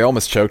 They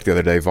almost choked the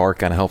other day. VAR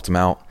kind of helped them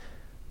out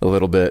a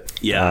little bit.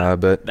 Yeah,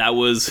 but that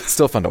was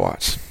still fun to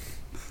watch.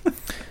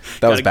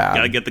 That was bad.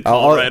 Gotta get the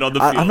call right on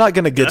the field. I'm not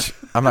gonna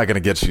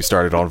get you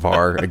started on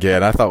VAR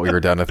again. I thought we were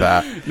done with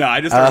that. No,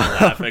 I just started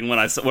laughing when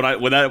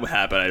that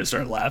happened. I just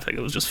started laughing.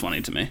 It was just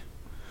funny to me.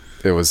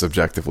 It was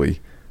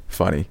objectively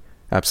funny.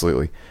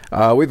 Absolutely. We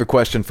have a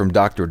question from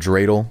Dr.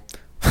 Dreidel.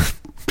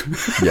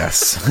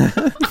 Yes.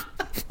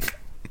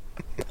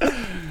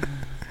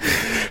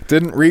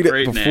 Didn't read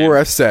it before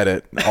I said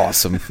it.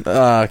 Awesome.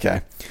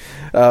 Okay.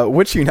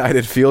 Which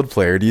United field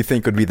player do you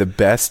think would be the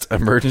best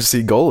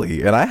emergency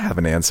goalie? And I have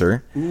an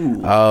answer.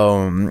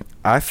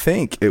 I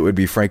think it would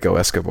be Franco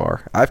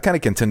Escobar. I've kind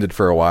of contended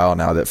for a while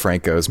now that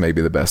Franco is maybe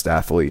the best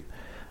athlete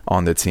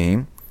on the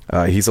team.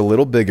 He's a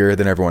little bigger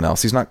than everyone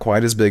else. He's not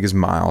quite as big as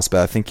Miles,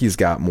 but I think he's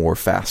got more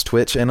fast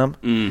twitch in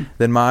him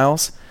than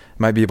Miles.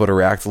 Might be able to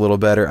react a little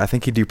better. I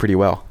think he'd do pretty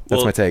well.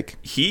 That's my take.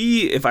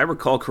 If I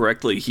recall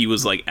correctly, he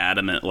was like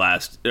adamant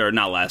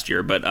not last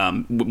year, but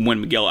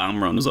when Miguel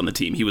Almiron was on the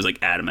team, he was like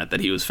adamant that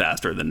he was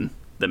faster than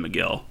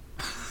Miguel.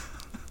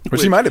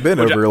 Which he might have been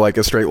over like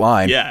a straight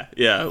line.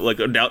 Yeah. Like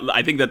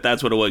I think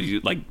that's what it was.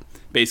 Like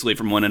basically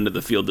from one end of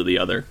the field to the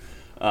other.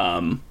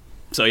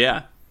 So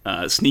yeah,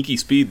 sneaky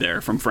speed there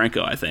from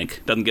Franco. I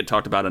think doesn't get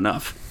talked about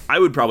enough. I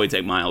would probably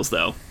take Miles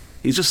though.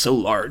 He's just so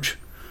large,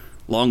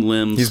 long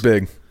limbs. He's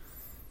big.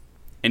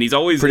 And it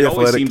always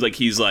seems like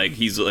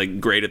he's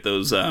great at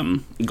those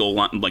goal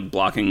line, like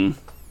blocking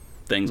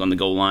things on the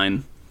goal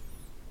line,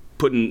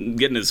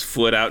 getting his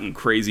foot out in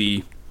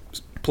crazy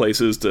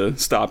places to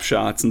stop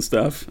shots and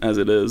stuff as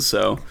it is.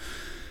 So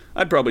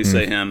I'd probably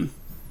say him.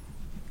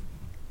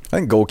 I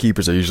think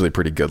goalkeepers are usually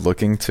pretty good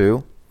looking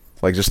too,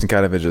 like just in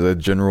kind of a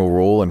general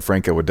rule. And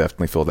Franco would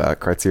definitely fill that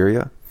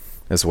criteria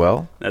as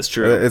well. That's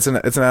true. It's an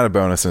added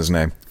bonus in his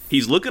name.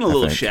 He's looking a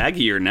little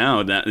shaggier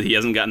now that he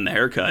hasn't gotten the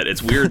haircut.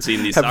 It's weird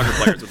seeing these soccer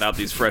players without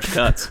these fresh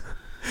cuts.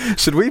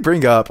 Should we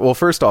bring up... Well,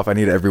 first off, I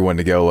need everyone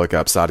to go look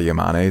up Sadio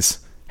Mane's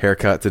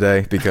haircut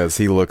today because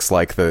he looks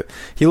like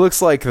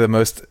the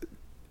most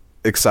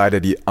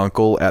excited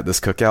uncle at this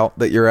cookout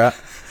that you're at.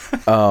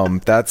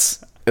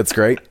 It's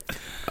great.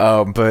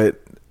 But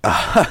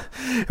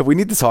we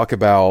need to talk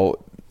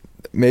about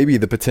maybe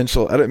the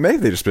potential... Maybe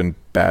they've just been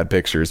bad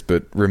pictures,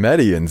 but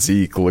Remedi and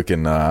Zeke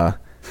looking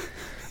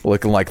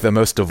looking like the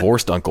most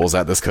divorced uncles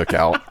at this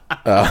cookout.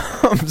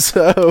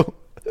 So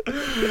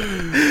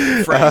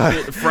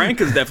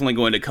Frank is definitely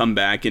going to come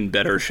back in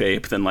better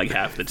shape than like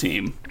half the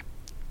team.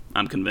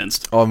 I'm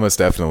convinced. Almost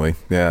definitely.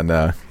 Yeah,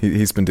 no.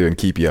 He's been doing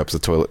keepy ups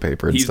with toilet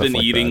paper and He's stuff like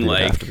that. He's been eating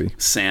like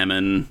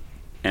salmon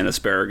and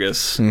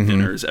asparagus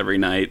dinners every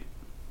night.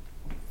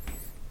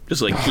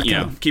 Just like,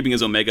 keeping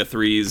his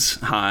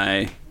omega-3s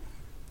high.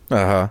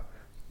 Uh-huh.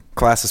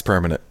 Class is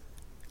permanent.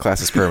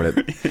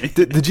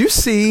 Did you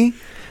see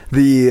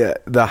the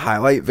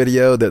highlight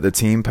video that the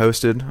team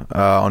posted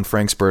on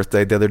Frank's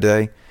birthday the other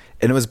day?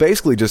 And it was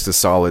basically just a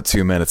solid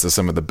 2 minutes of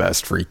some of the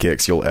best free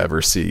kicks you'll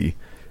ever see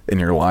in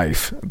your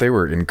life. They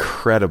were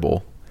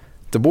incredible.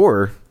 De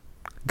Boer,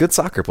 good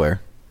soccer player.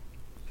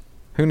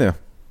 Who knew?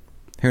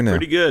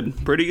 Pretty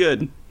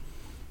good.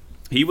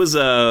 He was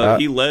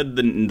he led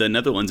the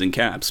Netherlands in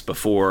caps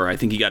before I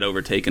think he got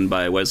overtaken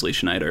by Wesley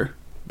Sneijder.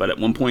 But at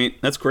one point,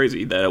 that's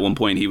crazy that at one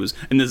point he was,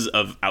 and this is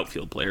of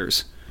outfield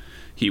players,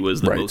 he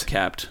was the most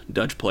capped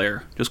Dutch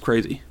player. Just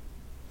crazy.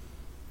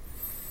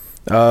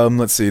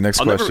 Let's see. Next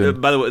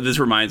question. By the way, this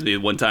reminds me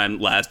of one time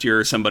last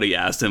year, somebody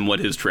asked him what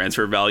his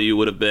transfer value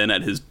would have been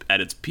at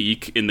its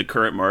peak in the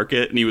current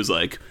market, and he was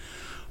like,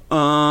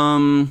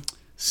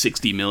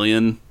 60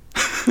 million.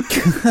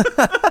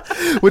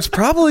 Which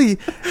probably,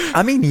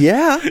 I mean,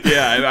 yeah.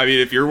 Yeah, I mean,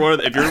 if you're one of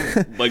the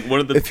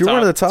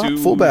top two,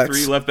 fullbacks,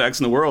 3 left backs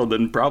in the world,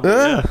 then probably,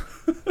 yeah.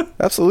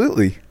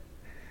 Absolutely.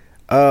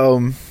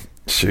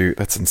 Shoot,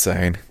 that's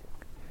insane.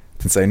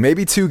 It's insane.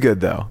 Maybe too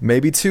good, though.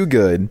 Maybe too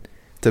good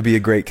to be a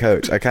great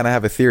coach. I kind of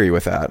have a theory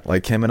with that.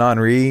 Like him and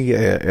Henry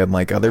and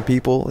like other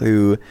people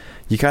who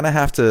you kind of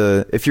have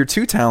to, if you're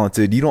too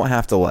talented, you don't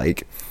have to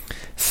like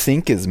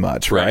think as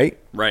much, right?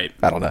 Right.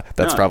 I don't know.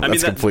 That's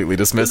completely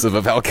dismissive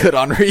of how good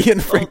Henry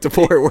and Frank de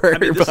Boer were. I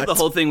mean, this is the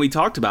whole thing we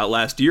talked about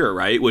last year,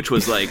 right? Which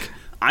was like,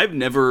 I've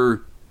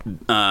never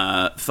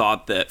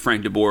thought that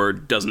Frank de Boer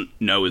doesn't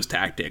know his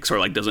tactics or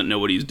like doesn't know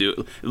what he's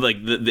doing.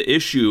 Like the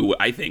issue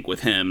I think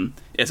with him,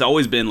 it's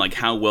always been like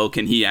how well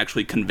can he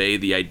actually convey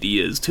the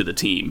ideas to the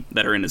team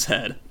that are in his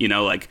head? You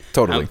know, like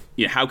totally.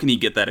 How can he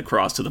get that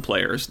across to the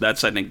players?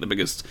 That's I think the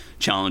biggest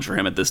challenge for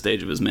him at this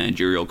stage of his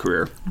managerial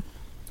career.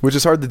 Which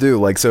is hard to do.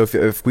 Like, so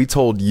if we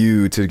told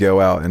you to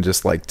go out and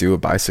just like do a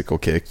bicycle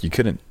kick, you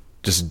couldn't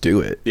just do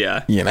it.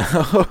 Yeah. You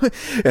know?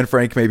 And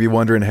Frank may be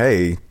wondering,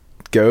 hey,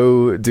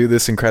 go do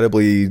this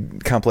incredibly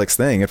complex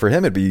thing. And for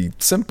him, it'd be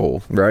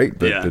simple, right?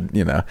 But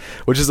you know,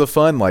 which is a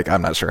fun, like,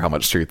 I'm not sure how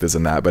much truth is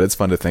in that, but it's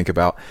fun to think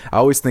about. I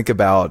always think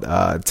about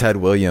Ted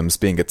Williams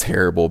being a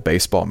terrible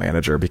baseball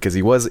manager because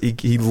he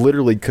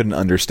literally couldn't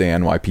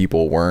understand why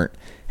people weren't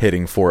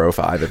hitting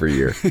 405 every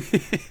year.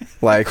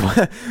 Like,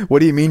 what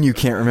do you mean you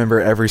can't remember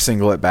every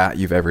single at bat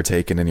you've ever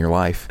taken in your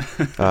life?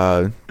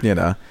 You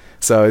know,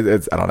 so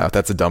I don't know if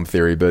that's a dumb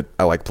theory, but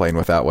I like playing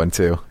with that one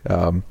too.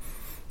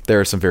 There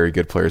are some very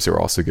good players who are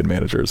also good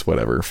managers.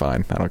 Whatever,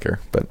 fine, I don't care.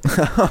 But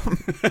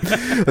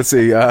let's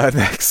see.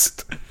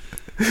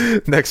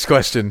 Next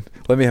question.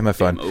 Let me have my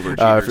fun.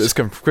 This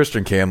comes from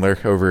Christian Candler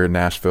over in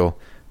Nashville.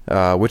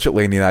 Which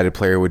Atlanta United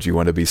player would you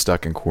want to be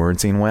stuck in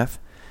quarantine with?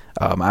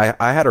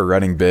 I had a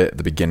running bit at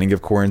the beginning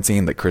of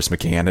quarantine that Chris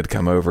McCann had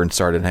come over and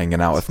started hanging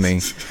out with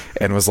me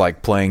and was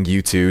like playing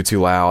U2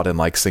 too loud and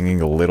like singing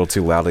a little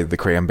too loudly the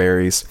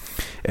Cranberries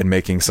and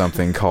making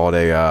something called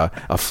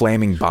a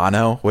flaming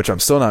Bono, which I'm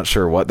still not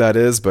sure what that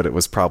is, but it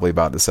was probably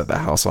about to set the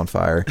house on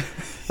fire.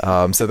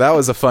 So that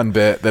was a fun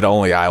bit that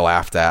only I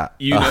laughed at.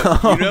 You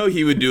know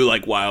he would do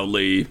like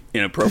wildly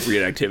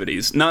inappropriate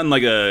activities, not in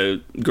like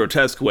a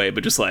grotesque way,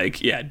 but just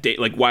like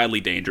like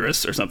wildly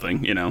dangerous or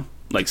something, you know.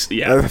 Like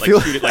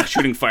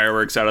shooting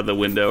fireworks out of the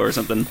window or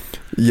something.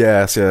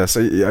 Yes.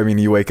 I mean,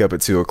 you wake up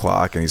at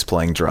 2:00 and he's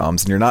playing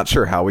drums, and you're not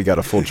sure how we got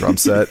a full drum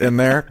set in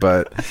there,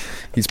 but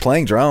he's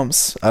playing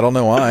drums. I don't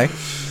know why.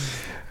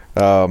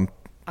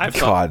 I've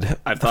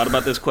thought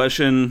about this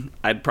question.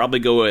 I'd probably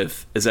go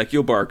with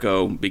Ezequiel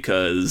Barco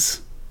because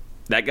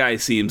that guy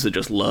seems to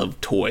just love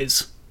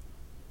toys.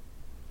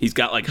 He's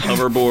got like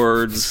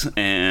hoverboards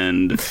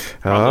and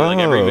probably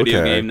like every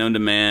video game known to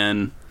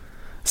man.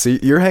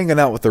 See, you're hanging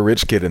out with the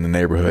rich kid in the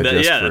neighborhood for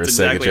a Sega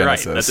exactly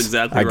Genesis. Right. That's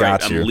exactly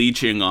right. I'm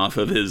leeching off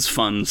of his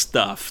fun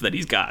stuff that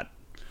he's got.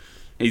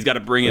 He's got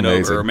to bring it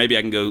over, or maybe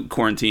I can go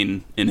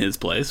quarantine in his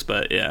place,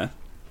 but yeah.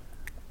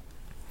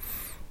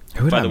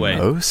 Who would I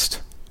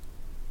most?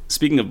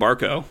 Speaking of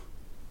Barco,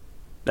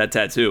 that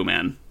tattoo,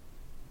 man.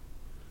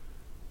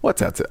 What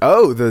tattoo?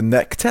 Oh, the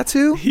neck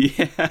tattoo?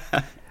 Yeah.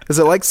 Is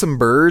it like some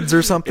birds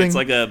or something? It's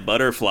like a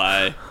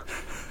butterfly.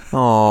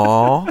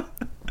 Aww.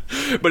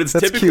 But it's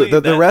That's typically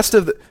cute. The rest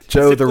of the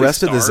stars.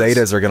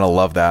 Zetas are gonna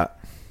love that.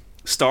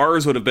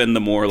 Stars would have been the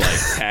more like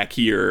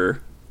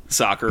tackier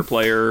soccer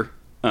player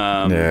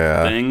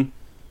thing.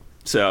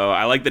 So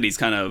I like that he's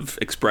kind of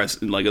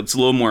like it's a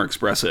little more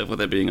expressive with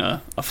it being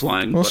a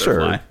flying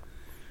butterfly. Sure.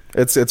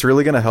 It's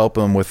really going to help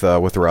him with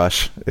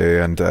rush,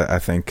 and I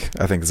think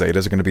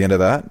Zetas are going to be into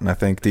that, and I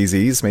think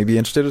DZs may be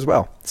interested as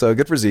well. So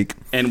good for Zeke.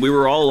 And we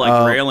were all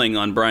like railing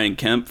on Brian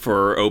Kemp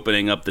for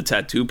opening up the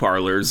tattoo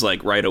parlors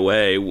like right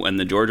away when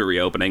the Georgia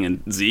reopening,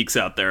 and Zeke's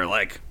out there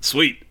like,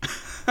 sweet,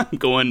 I'm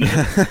going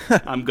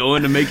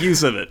to make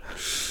use of it.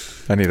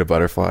 I need a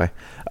butterfly.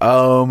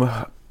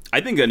 I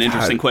think an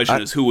interesting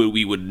question is who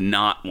we would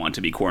not want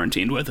to be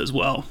quarantined with as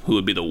well. Who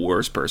would be the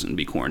worst person to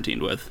be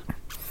quarantined with?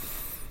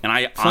 And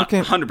I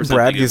 100%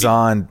 Brad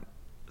Guzan.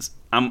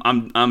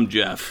 I'm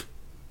Jeff.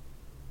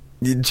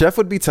 Jeff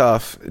would be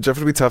tough. Jeff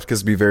would be tough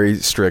because he'd be very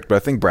strict, but I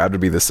think Brad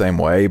would be the same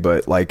way,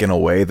 but like in a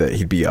way that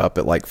he'd be up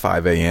at like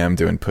 5 a.m.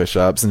 doing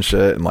push-ups and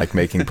shit and like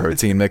making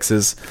protein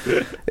mixes.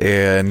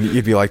 And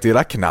you'd be like, dude,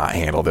 I cannot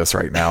handle this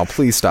right now.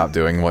 Please stop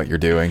doing what you're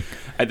doing.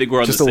 I think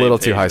we're on just the a same little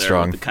page too high there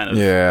strung. with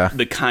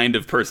the kind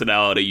of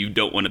personality you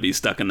don't want to be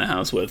stuck in the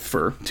house with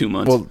for 2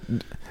 months. Well,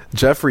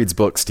 Jeff reads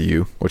books to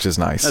you, which is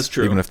nice. That's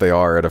true. Even if they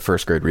are at a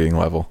first grade reading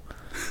level.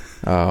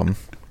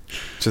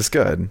 Which is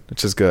good.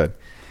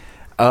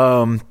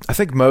 I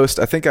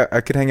think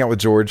I could hang out with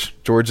George.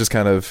 George is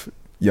kind of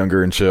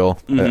younger and chill.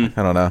 Mm-hmm.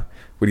 I don't know.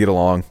 We'd get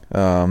along.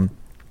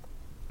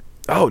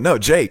 Oh, no,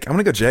 Jake. I'm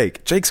going to go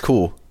Jake. Jake's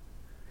cool.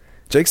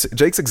 Jake's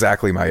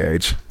exactly my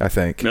age, I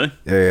think. Really?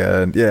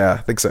 And yeah,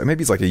 I think so.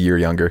 Maybe he's like a year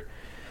younger.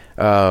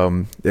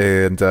 And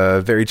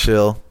very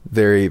chill,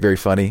 very, very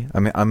funny.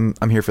 I'm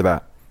here for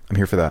that.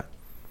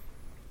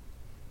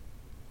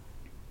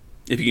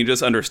 If you can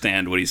just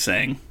understand what he's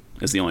saying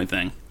is the only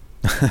thing.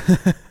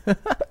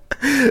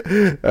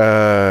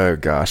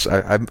 Gosh,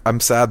 I'm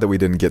sad that we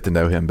didn't get to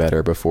know him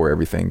better before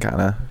everything kind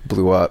of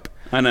blew up.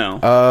 I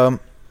know.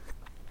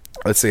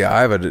 Let's see. I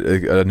have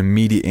an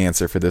immediate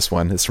answer for this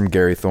one. It's from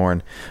Gary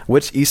Thorne.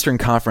 Which Eastern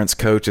Conference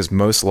coach is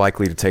most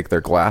likely to take their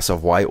glass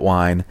of white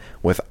wine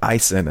with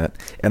ice in it?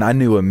 And I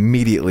knew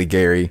immediately,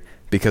 Gary,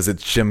 because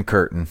it's Jim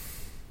Curtin.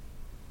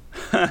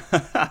 I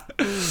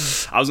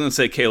was going to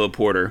say Caleb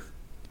Porter.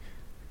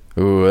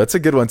 Ooh, that's a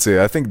good one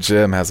too. I think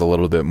Jim has a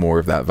little bit more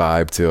of that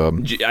vibe to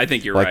him. I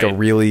think you're like right.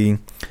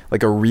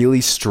 a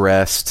really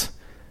stressed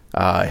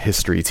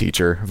history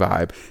teacher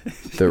vibe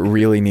that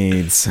really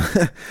needs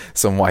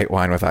some white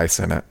wine with ice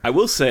in it. I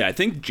will say, I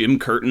think Jim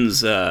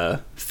Curtin's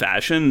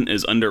fashion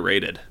is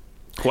underrated.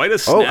 Quite a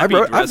snappy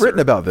dresser. I've written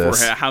about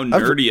this. For how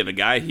nerdy of a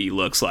guy he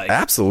looks like.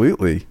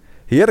 Absolutely.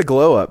 He had a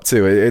glow up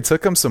too. It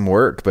took him some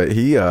work, but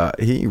he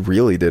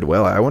really did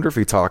well. I wonder if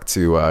he talked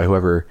to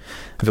whoever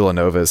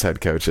Villanova's head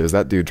coach is.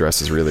 That dude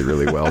dresses really,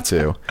 really well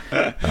too.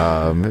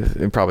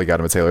 It probably got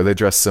him a tailor. They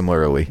dress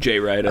similarly. Jay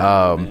Wright.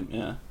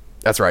 Yeah.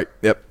 That's right.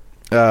 Yep.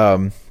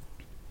 So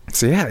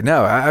yeah,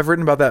 no, I've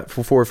written about that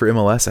before for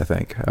MLS, I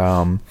think.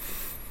 I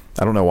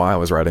don't know why I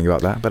was writing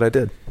about that, but I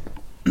did.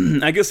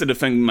 I guess to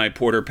defend my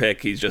Porter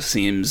pick, he just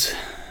seems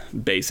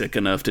basic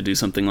enough to do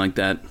something like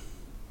that.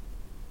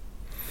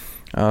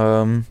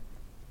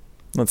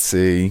 Let's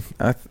see.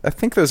 I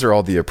think those are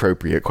all the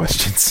appropriate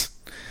questions.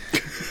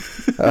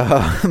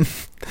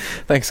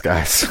 Thanks,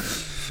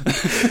 guys.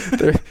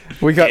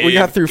 We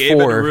got through Gabe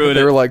 4.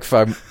 They were like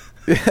 5.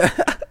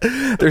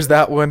 There's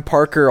that one.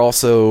 Parker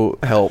also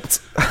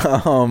helped.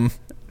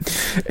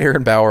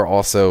 Aaron Bauer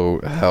also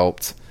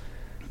helped.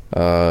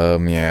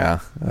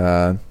 Yeah.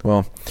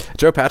 Well,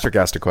 Joe Patrick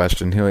asked a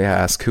question. He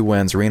asked, who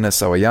wins, Rina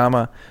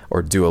Sawayama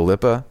or Dua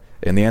Lipa?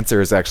 And the answer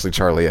is actually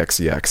Charlie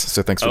XCX.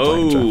 So thanks for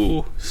playing, Joe.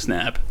 Oh,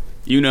 snap.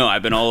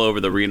 I've been all over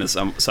the Rina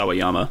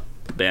Sawayama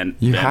band.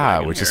 You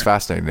have, which is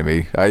fascinating to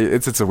me.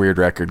 It's a weird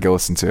record. Go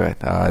listen to it.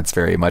 It's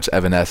very much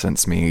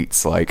Evanescence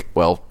meets,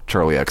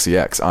 Charlie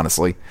XCX,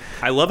 honestly.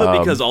 I love it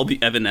because all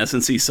the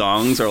Evanescence-y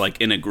songs are,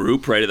 in a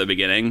group right at the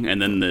beginning, and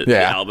then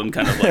the album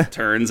kind of,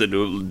 turns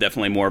into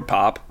definitely more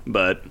pop,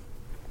 but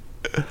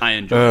I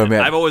enjoy it.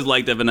 Man. I've always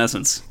liked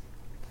Evanescence.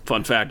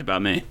 Fun fact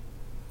about me.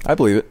 I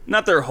believe it.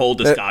 Not their whole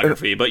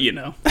discography, but,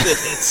 the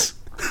hits.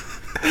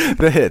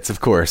 The hits,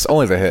 of course.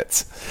 Only the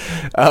hits.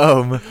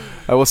 I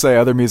will say,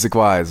 other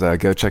music-wise,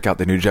 go check out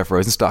the new Jeff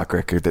Rosenstock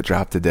record that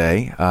dropped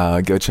today.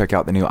 Go check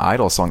out the new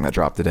Idol song that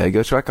dropped today.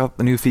 Go check out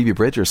the new Phoebe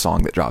Bridgers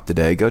song that dropped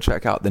today. Go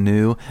check out the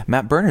new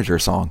Matt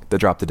Berninger song that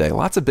dropped today.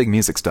 Lots of big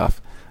music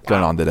stuff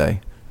going on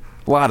today.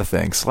 A lot of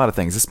things.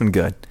 It's been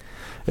good.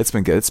 It's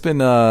been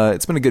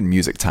a good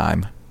music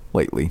time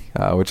lately,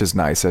 which is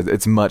nice.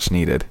 It's much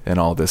needed in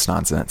all this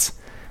nonsense.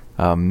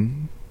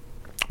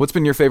 What's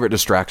been your favorite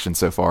distraction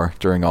so far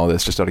during all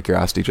this, just out of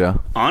curiosity, Joe?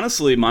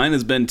 Honestly, mine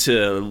has been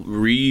to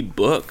read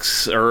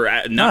books, or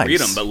not read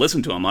them, but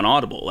listen to them on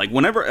Audible.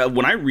 When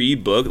I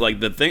read book,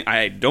 the thing,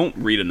 I don't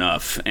read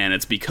enough, and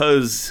it's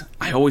because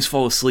I always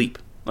fall asleep.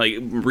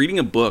 Reading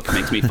a book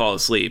makes me fall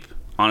asleep,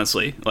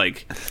 honestly.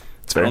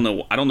 It's fair.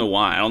 I don't know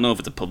why. I don't know if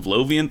it's a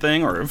Pavlovian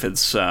thing, or if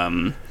it's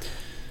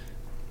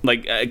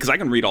because I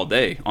can read all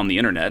day on the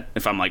internet.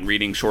 If I'm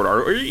reading short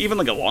art, or even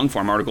a long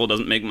form article,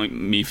 doesn't make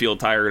me feel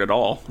tired at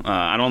all.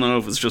 I don't know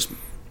if it's just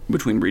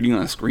between reading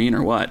on a screen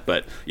or what,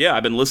 but yeah,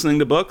 I've been listening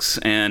to books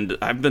and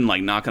I've been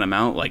knocking them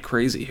out like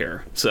crazy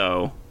here.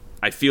 So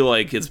I feel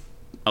like it's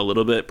a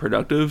little bit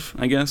productive,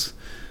 I guess.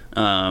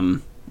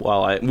 What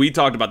we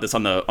talked about this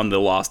on the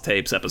Lost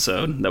Tapes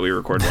episode that we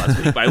recorded last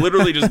week. But I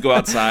literally just go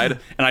outside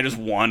and I just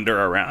wander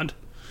around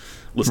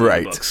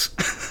listening to books.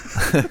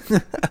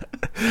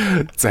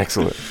 It's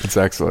excellent. It's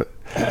excellent.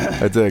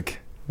 I dig.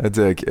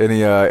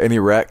 Any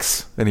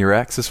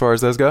recs as far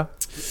as those go?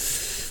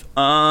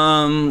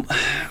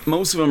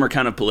 Most of them are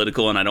kind of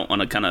political, and I don't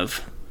want to kind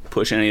of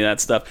push any of that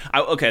stuff.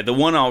 The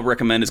one I'll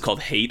recommend is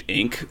called Hate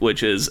Inc.,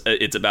 which is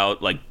it's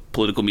about like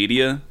political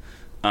media.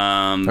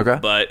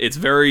 But it's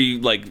very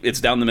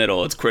it's down the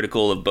middle. It's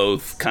critical of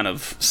both kind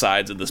of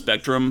sides of the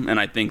spectrum, and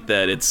I think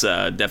that it's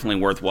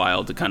definitely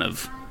worthwhile to kind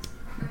of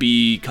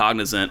be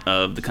cognizant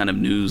of the kind of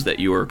news that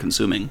you are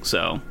consuming.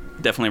 So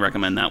definitely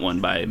recommend that one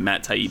by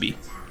Matt Taibbi.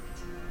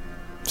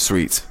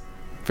 Sweet.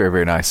 Very,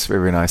 very nice. Very,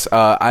 very nice.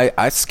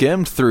 I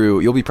skimmed through,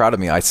 you'll be proud of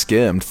me, I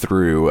skimmed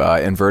through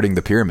Inverting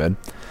the Pyramid,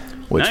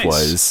 which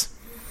was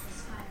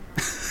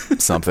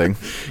something.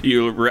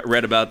 You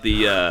read about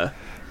the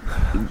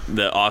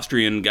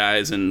Austrian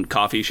guys in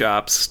coffee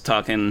shops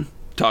talking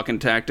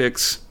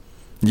tactics?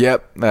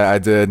 Yep, I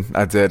did.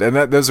 And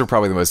those are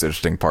probably the most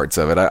interesting parts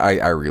of it.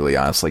 I really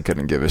honestly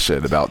couldn't give a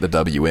shit about the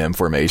WM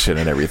formation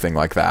and everything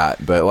like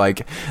that. But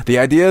like the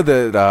idea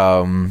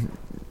that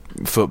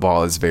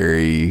football is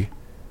very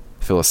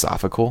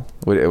philosophical,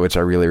 which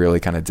I really, really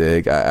kind of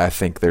dig. I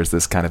think there's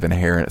this kind of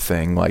inherent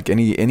thing, like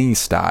any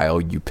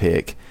style you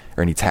pick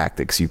or any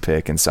tactics you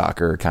pick in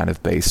soccer are kind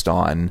of based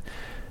on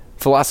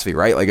philosophy,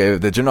 right? Like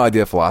the general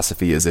idea of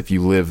philosophy is if you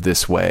live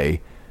this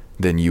way,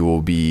 then you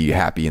will be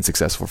happy and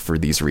successful for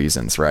these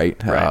reasons, right?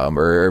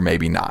 Or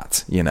maybe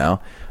not,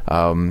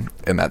 and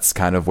that's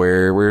kind of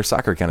where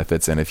soccer kind of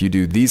fits in. If you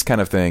do these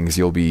kind of things,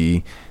 you'll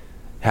be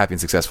happy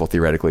and successful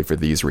theoretically for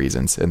these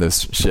reasons, and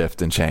those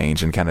shift and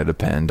change and kind of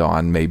depend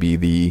on maybe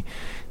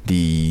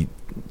the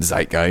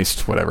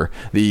zeitgeist, whatever,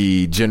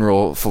 the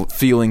general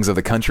feelings of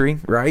the country,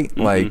 right?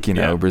 Mm-hmm.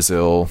 Like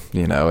Brazil,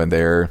 and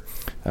their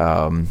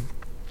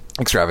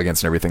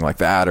extravagance and everything like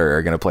that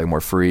are going to play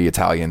more free.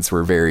 Italians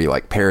were very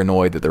like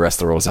paranoid that the rest of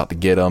the world was out to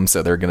get them,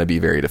 so they're going to be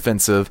very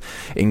defensive.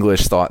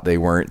 English thought they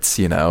weren't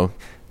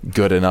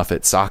good enough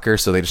at soccer,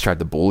 so they just tried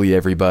to bully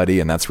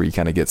everybody, and that's where you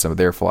kind of get some of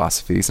their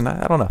philosophies. And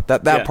I don't know,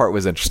 that part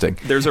was interesting.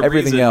 There's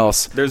everything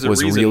else there's a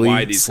was reason really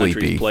why these sleepy.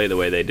 Countries play the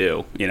way they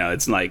do.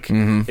 It's like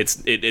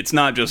it's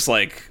not just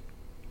like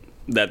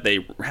that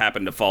they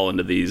happen to fall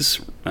into these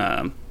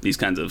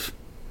kinds of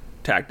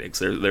tactics.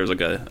 There's like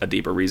a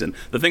deeper reason.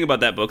 The thing about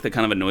that book that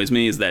kind of annoys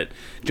me is that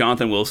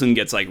Jonathan Wilson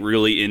gets like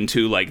really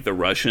into like the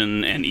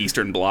Russian and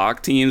Eastern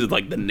Bloc teams.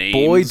 Like the names,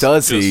 boy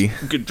does he,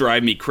 could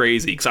drive me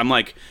crazy because I'm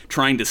like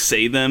trying to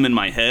say them in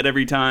my head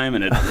every time,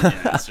 and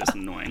it's just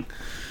annoying.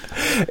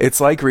 It's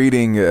like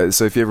reading,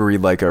 so if you ever read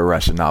like a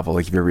Russian novel,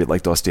 like if you ever read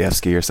like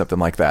Dostoevsky or something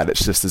like that,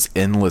 it's just this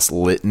endless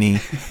litany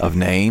of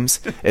names.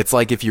 It's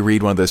like if you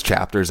read one of those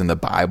chapters in the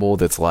Bible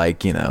that's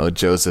like,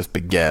 Joseph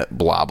beget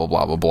blah, blah,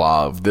 blah, blah,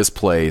 blah of this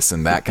place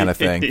and that kind of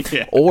thing.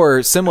 Yeah.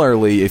 Or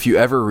similarly, if you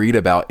ever read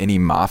about any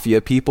mafia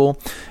people,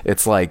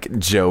 it's like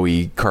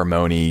Joey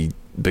Carmoni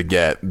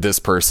beget this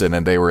person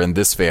and they were in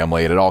this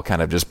family, and it all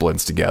kind of just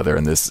blends together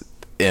in this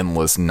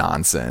endless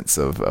nonsense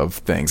of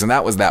things. And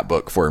that was that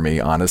book for me,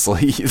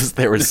 honestly.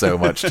 There was so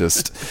much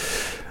just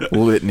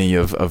litany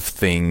of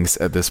things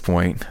at this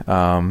point.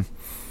 But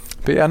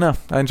yeah, no,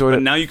 I enjoyed it.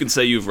 But now you can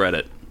say you've read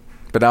it.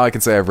 But now I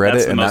can say I've read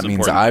it, and that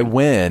means I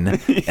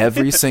win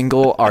every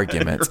single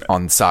argument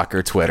on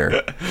soccer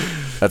Twitter.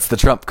 That's the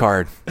trump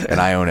card, and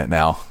I own it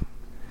now.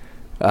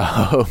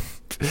 All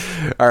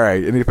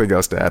right, anything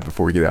else to add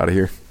before we get out of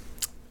here?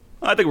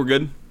 I think we're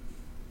good.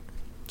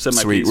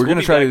 Sweet. We're going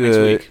to try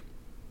to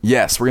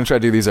Yes, we're going to try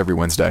to do these every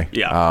Wednesday.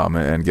 Yeah.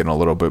 And get a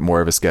little bit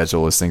more of a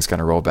schedule as things kind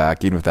of roll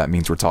back, even if that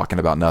means we're talking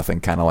about nothing,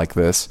 kind of like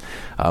this.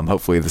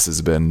 Hopefully this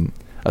has been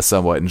a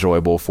somewhat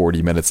enjoyable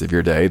 40 minutes of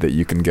your day that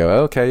you can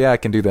go, okay, yeah, I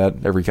can do that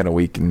every kind of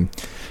week, and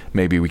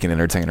maybe we can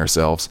entertain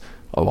ourselves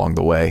along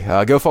the way.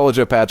 Go follow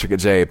Joe Patrick at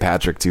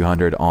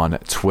jpatrick200 on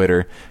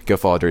Twitter. Go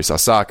follow Dirty South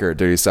Soccer at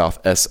Dirty South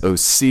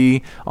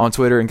SOC on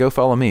Twitter, and go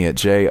follow me at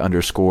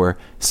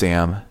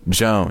J_Sam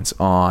Jones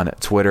on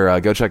Twitter.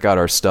 Go check out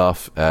our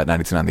stuff at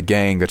 929 The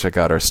Gang. Go check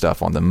out our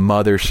stuff on the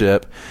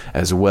Mothership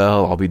as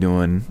well. I'll be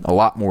doing a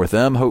lot more with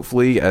them,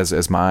 hopefully,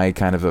 as my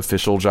kind of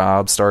official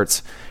job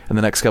starts in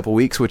the next couple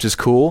weeks, which is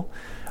cool.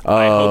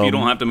 I hope you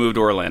don't have to move to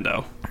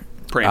Orlando.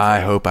 I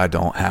hope I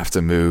don't have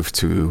to move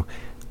to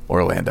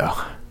Orlando.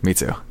 Me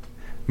too.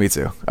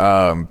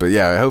 But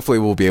yeah, hopefully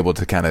we'll be able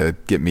to kind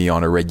of get me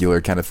on a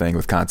regular kind of thing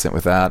with content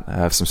with that. I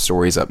have some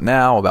stories up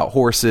now about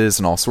horses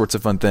and all sorts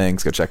of fun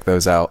things. Go check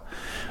those out.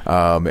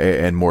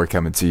 And more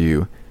coming to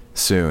you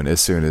soon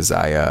as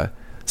I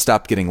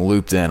stop getting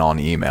looped in on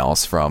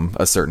emails from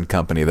a certain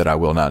company that I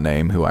will not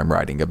name who I'm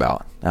writing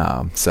about.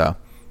 So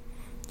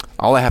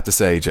all I have to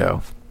say,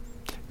 Joe,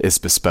 is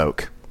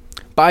bespoke.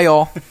 Bye,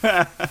 y'all.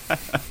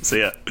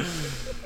 See ya.